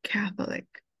it's Catholic.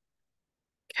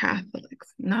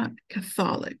 Catholics, not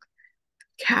Catholic.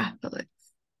 Catholics.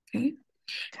 Okay.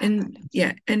 And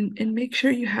yeah, and make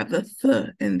sure you have the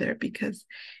th in there because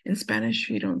in Spanish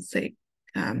you don't say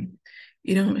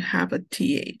you don't have a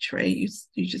th, right?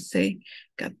 You just say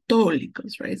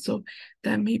católicos, right? So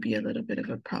that may be a little bit of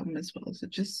a problem as well. So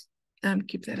just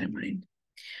keep that in mind.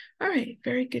 All right,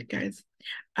 very good, guys.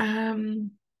 I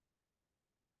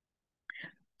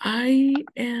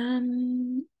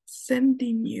am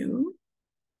sending you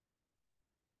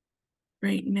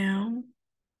right now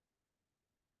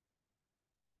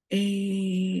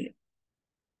a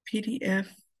PDF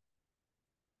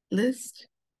list.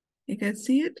 You guys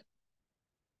see it?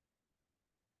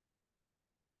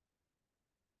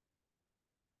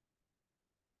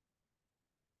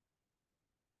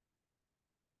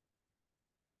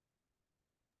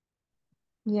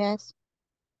 Yes.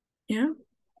 Yeah.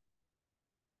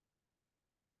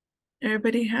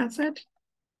 Everybody has it?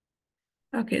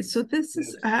 Okay, so this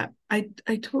is I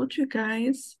told you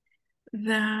guys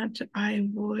that I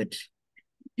would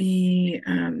be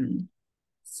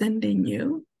sending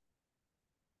you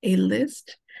a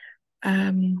list.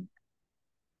 I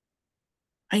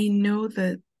know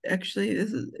that actually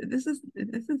this is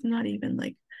not even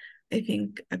like I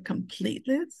think a complete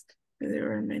list.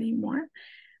 There are many more,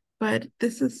 but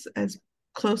this is as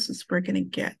close as we're gonna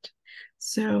get.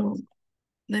 So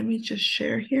let me just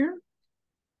share here.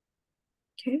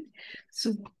 Okay,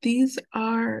 so these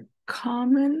are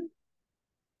common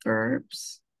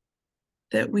verbs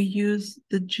that we use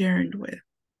the gerund with.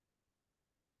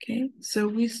 Okay, so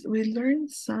we learned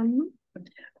some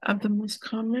of the most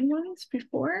common ones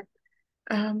before,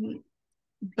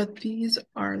 but these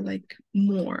are like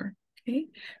more. Okay,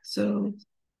 so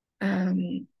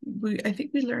I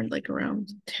think we learned like around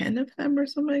 10 of them or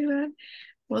something like that.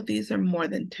 Well, these are more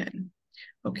than 10.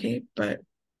 Okay, but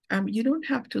you don't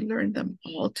have to learn them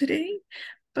all today,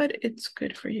 but it's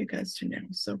good for you guys to know.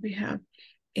 So we have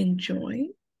enjoy,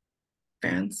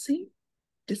 fancy,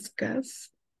 discuss,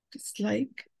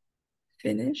 dislike,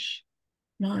 finish,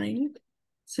 mind,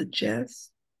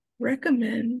 suggest,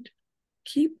 recommend,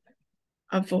 keep,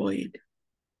 avoid,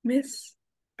 miss,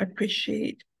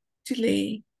 appreciate,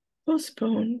 delay,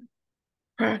 postpone,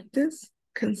 practice,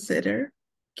 consider,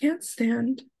 can't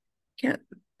stand,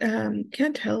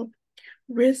 can't help,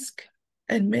 risk,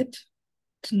 admit,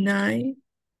 deny,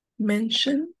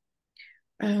 mention,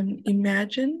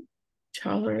 imagine,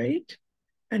 tolerate,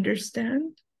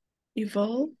 understand,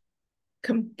 evolve,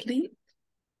 complete,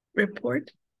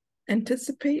 report,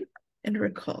 anticipate, and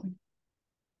recall.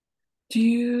 Do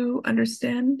you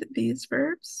understand these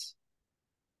verbs?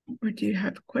 Or do you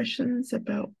have questions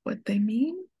about what they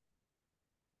mean?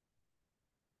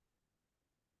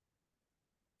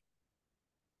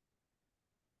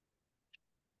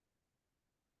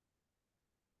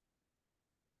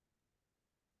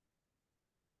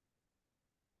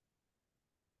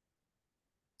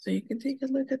 So you can take a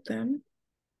look at them.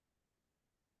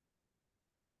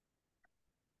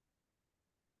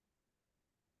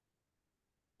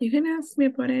 You can ask me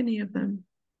about any of them.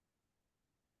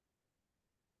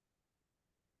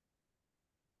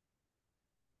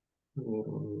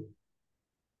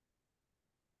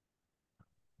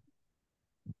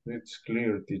 It's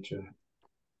clear, teacher.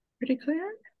 Pretty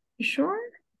clear? You sure?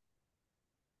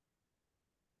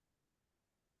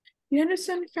 You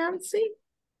understand fancy?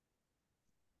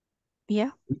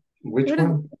 Yeah. Which What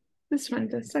one? This one,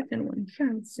 the second one,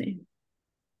 fancy.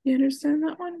 You understand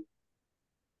that one?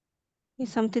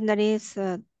 It's something that is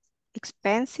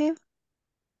expensive?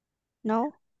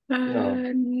 No?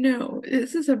 No,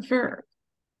 this is a verb.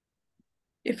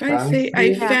 If I say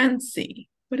I Fancy fancy,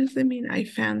 what does it mean, I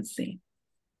fancy?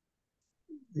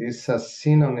 is a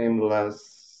synonym like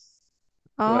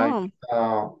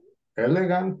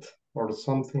elegant or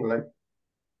something like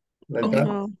Okay,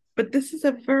 that. but this is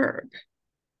a verb.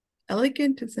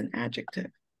 Elegant is an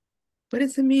adjective. What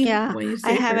does it mean Yeah, when you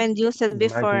I say haven't used it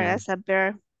before Imagine. as a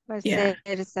verb, but Yeah.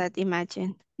 it is that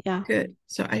imagine. Yeah. Good.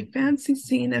 So I fancy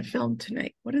seeing a film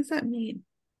tonight. What does that mean?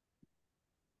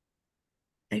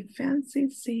 I fancy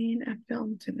seeing a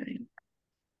film tonight.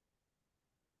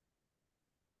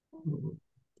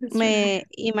 This one Me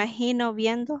imagino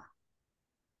viendo.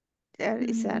 That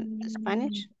is in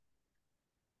Spanish.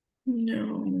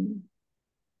 No.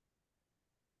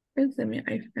 What does it mean?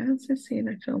 I fancy seeing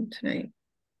a film tonight.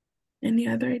 Any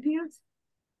other ideas?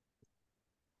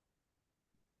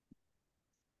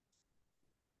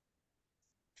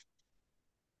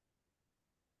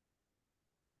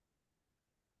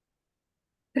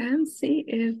 Fancy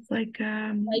is like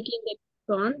in the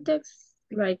context,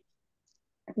 like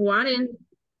wanting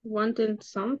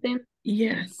something.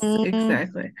 yes,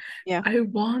 exactly. Yeah. I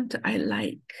want, I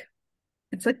like.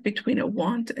 It's like between a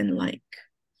want and like.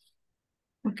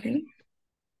 Okay.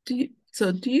 Do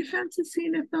you fancy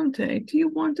seeing a film today? Do you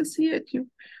want to see it?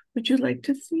 Would you like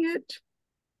to see it?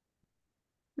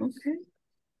 Okay.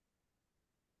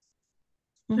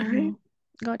 All right.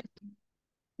 Got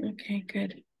it. Okay,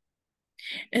 good.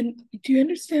 And do you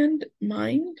understand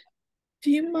mind?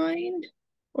 Do you mind?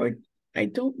 Or I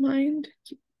don't mind?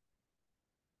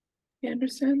 You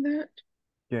understand that?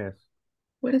 Yes.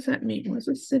 What does that mean? What's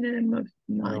a synonym of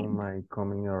I don't mind? mind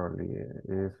coming early.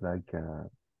 It's like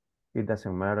it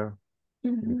doesn't matter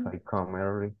if I come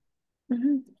early.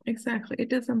 Exactly. It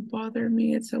doesn't bother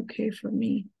me. It's okay for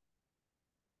me.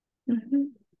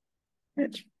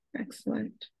 Good.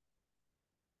 Excellent.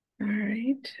 All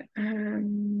right.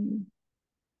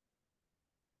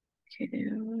 Okay,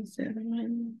 what was the other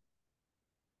one?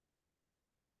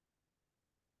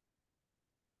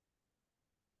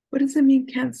 What does it mean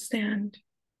can't stand?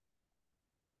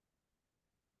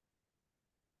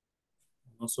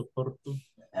 No soporto.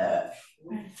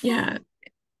 Yeah.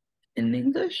 In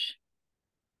English?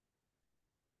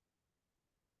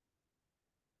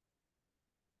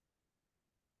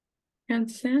 Can't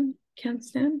stand? Can't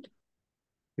stand?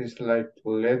 It's like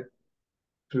let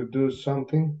to do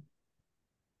something.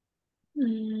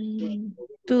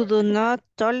 To do not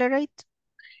tolerate.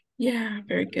 Yeah,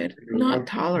 very good. Not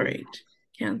tolerate.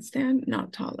 Can't stand,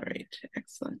 not tolerate.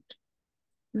 Excellent.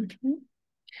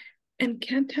 And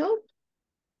can't help?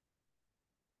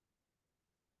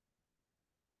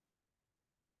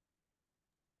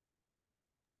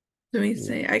 So we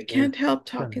say, I can't help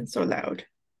talking so loud.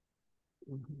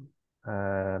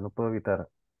 No puedo evitar.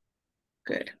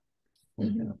 Good.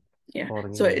 Yeah. Yeah.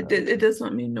 Or, So it does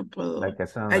not mean no puedo like a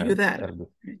sound ayudar.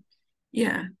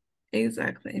 Yeah,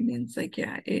 exactly. It means like,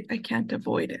 yeah, I can't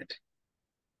avoid it.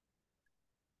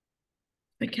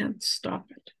 I can't stop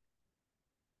it.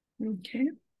 Okay.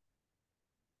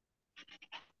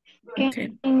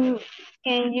 Okay.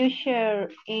 Can you share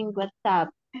in WhatsApp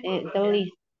the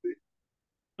list?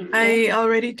 I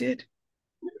already did.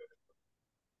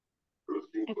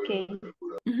 Okay.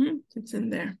 It's in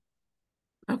there.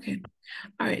 Okay.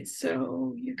 All right.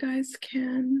 So you guys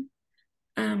can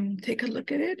take a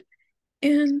look at it.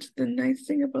 And the nice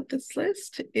thing about this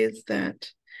list is that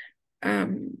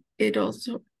it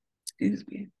also, excuse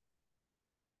me.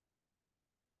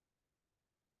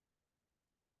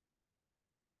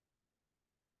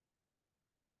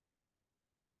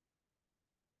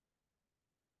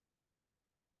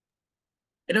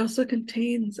 It also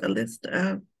contains a list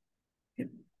of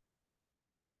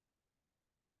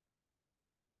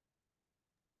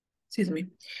excuse me.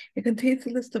 It contains a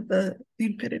list of the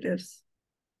imperatives.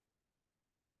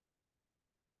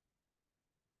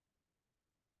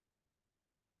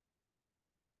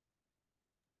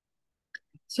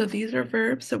 So these are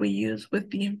verbs that we use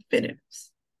with the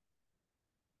infinitives.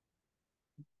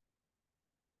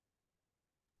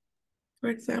 For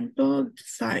example,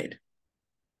 decide.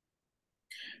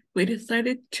 We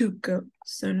decided to go.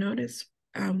 So notice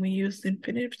we use the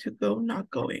infinitive to go, not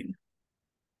going.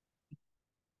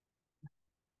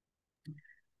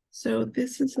 So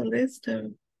this is a list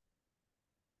of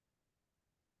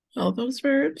all those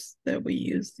verbs that we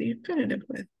use the infinitive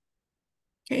with.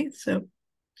 Okay, so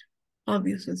all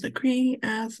these is agree,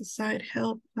 ask, decide,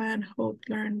 help, plan, hope,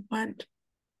 learn, want,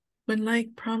 when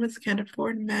like, promise, can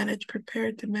afford, manage,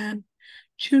 prepare, demand,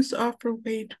 choose, offer,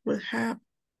 wait, would have,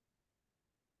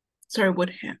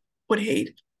 would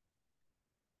hate,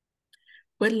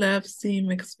 would love,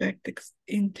 seem, expect,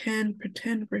 intend,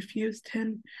 pretend, refuse,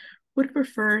 tend, would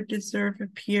prefer, deserve,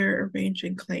 appear, arrange,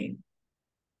 and claim.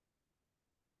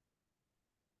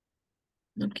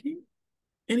 Okay,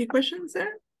 any questions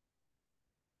there?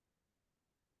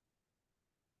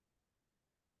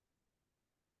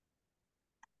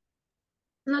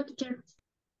 No, teacher.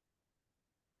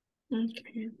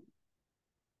 Okay.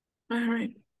 All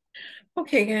right.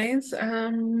 Okay, guys.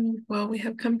 Well, we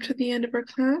have come to the end of our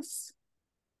class.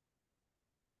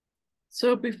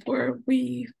 So before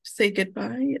we say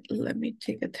goodbye, let me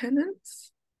take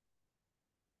attendance.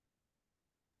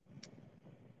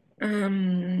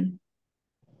 Hold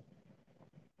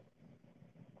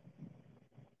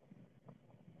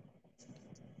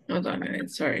on,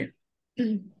 guys. Sorry.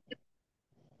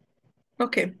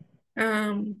 Okay.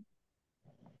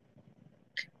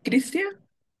 Cristia?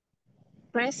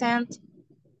 Present.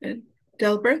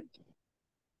 Delbert?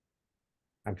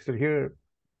 I'm still here.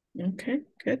 Okay,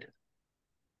 good.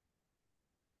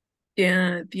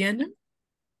 Yeah, Diana?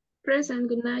 Present,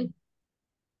 good night.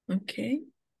 Okay.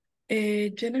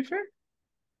 Jennifer?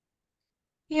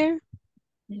 Here.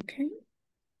 Okay.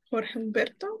 Jorge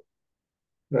Humberto?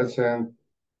 Present.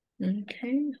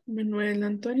 Okay. Manuel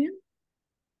Antonio?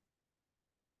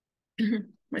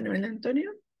 Manuel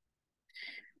Antonio?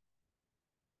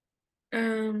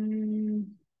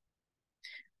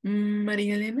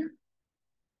 María Elena?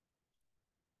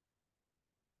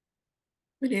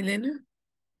 María Elena?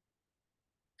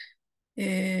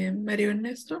 Mario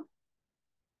Ernesto?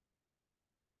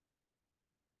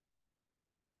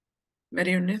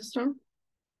 Mario Ernesto?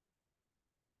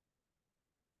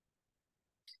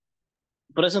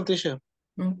 Present, teacher.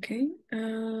 Okay.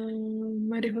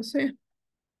 Mario José?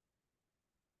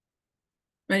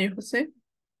 Mario José?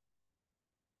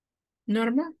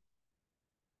 Norma?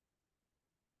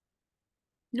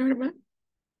 Norma?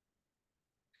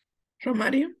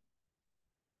 Romario?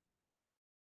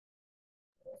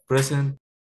 Present.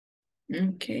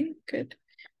 Okay, good.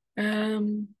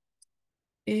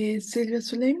 Silvia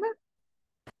Zuleima?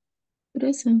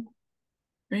 Present.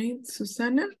 Right.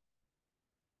 Susana?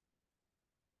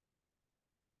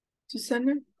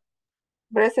 Susana?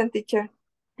 Present, teacher.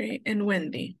 Great. And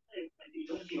Wendy?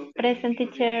 Present,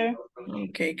 teacher.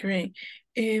 Okay, great.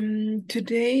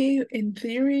 Today, in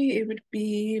theory, it would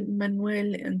be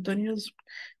Manuel Antonio's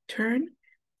turn,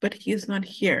 but he is not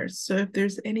here. So if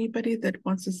there's anybody that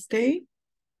wants to stay,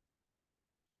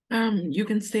 you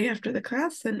can stay after the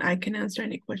class and I can answer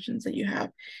any questions that you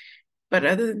have. But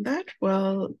other than that,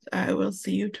 well, I will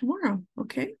see you tomorrow,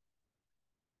 okay?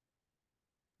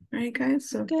 All right, guys,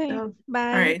 so Okay. all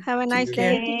Bye. right, Have a nice take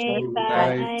day, care. teacher.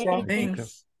 Bye, Bye. teacher.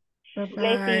 Thanks. Bye-bye.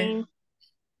 Blessings.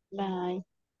 Bye.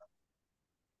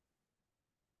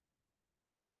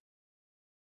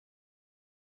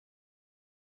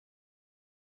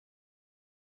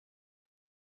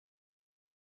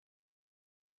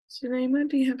 Suleima,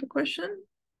 do you have a question?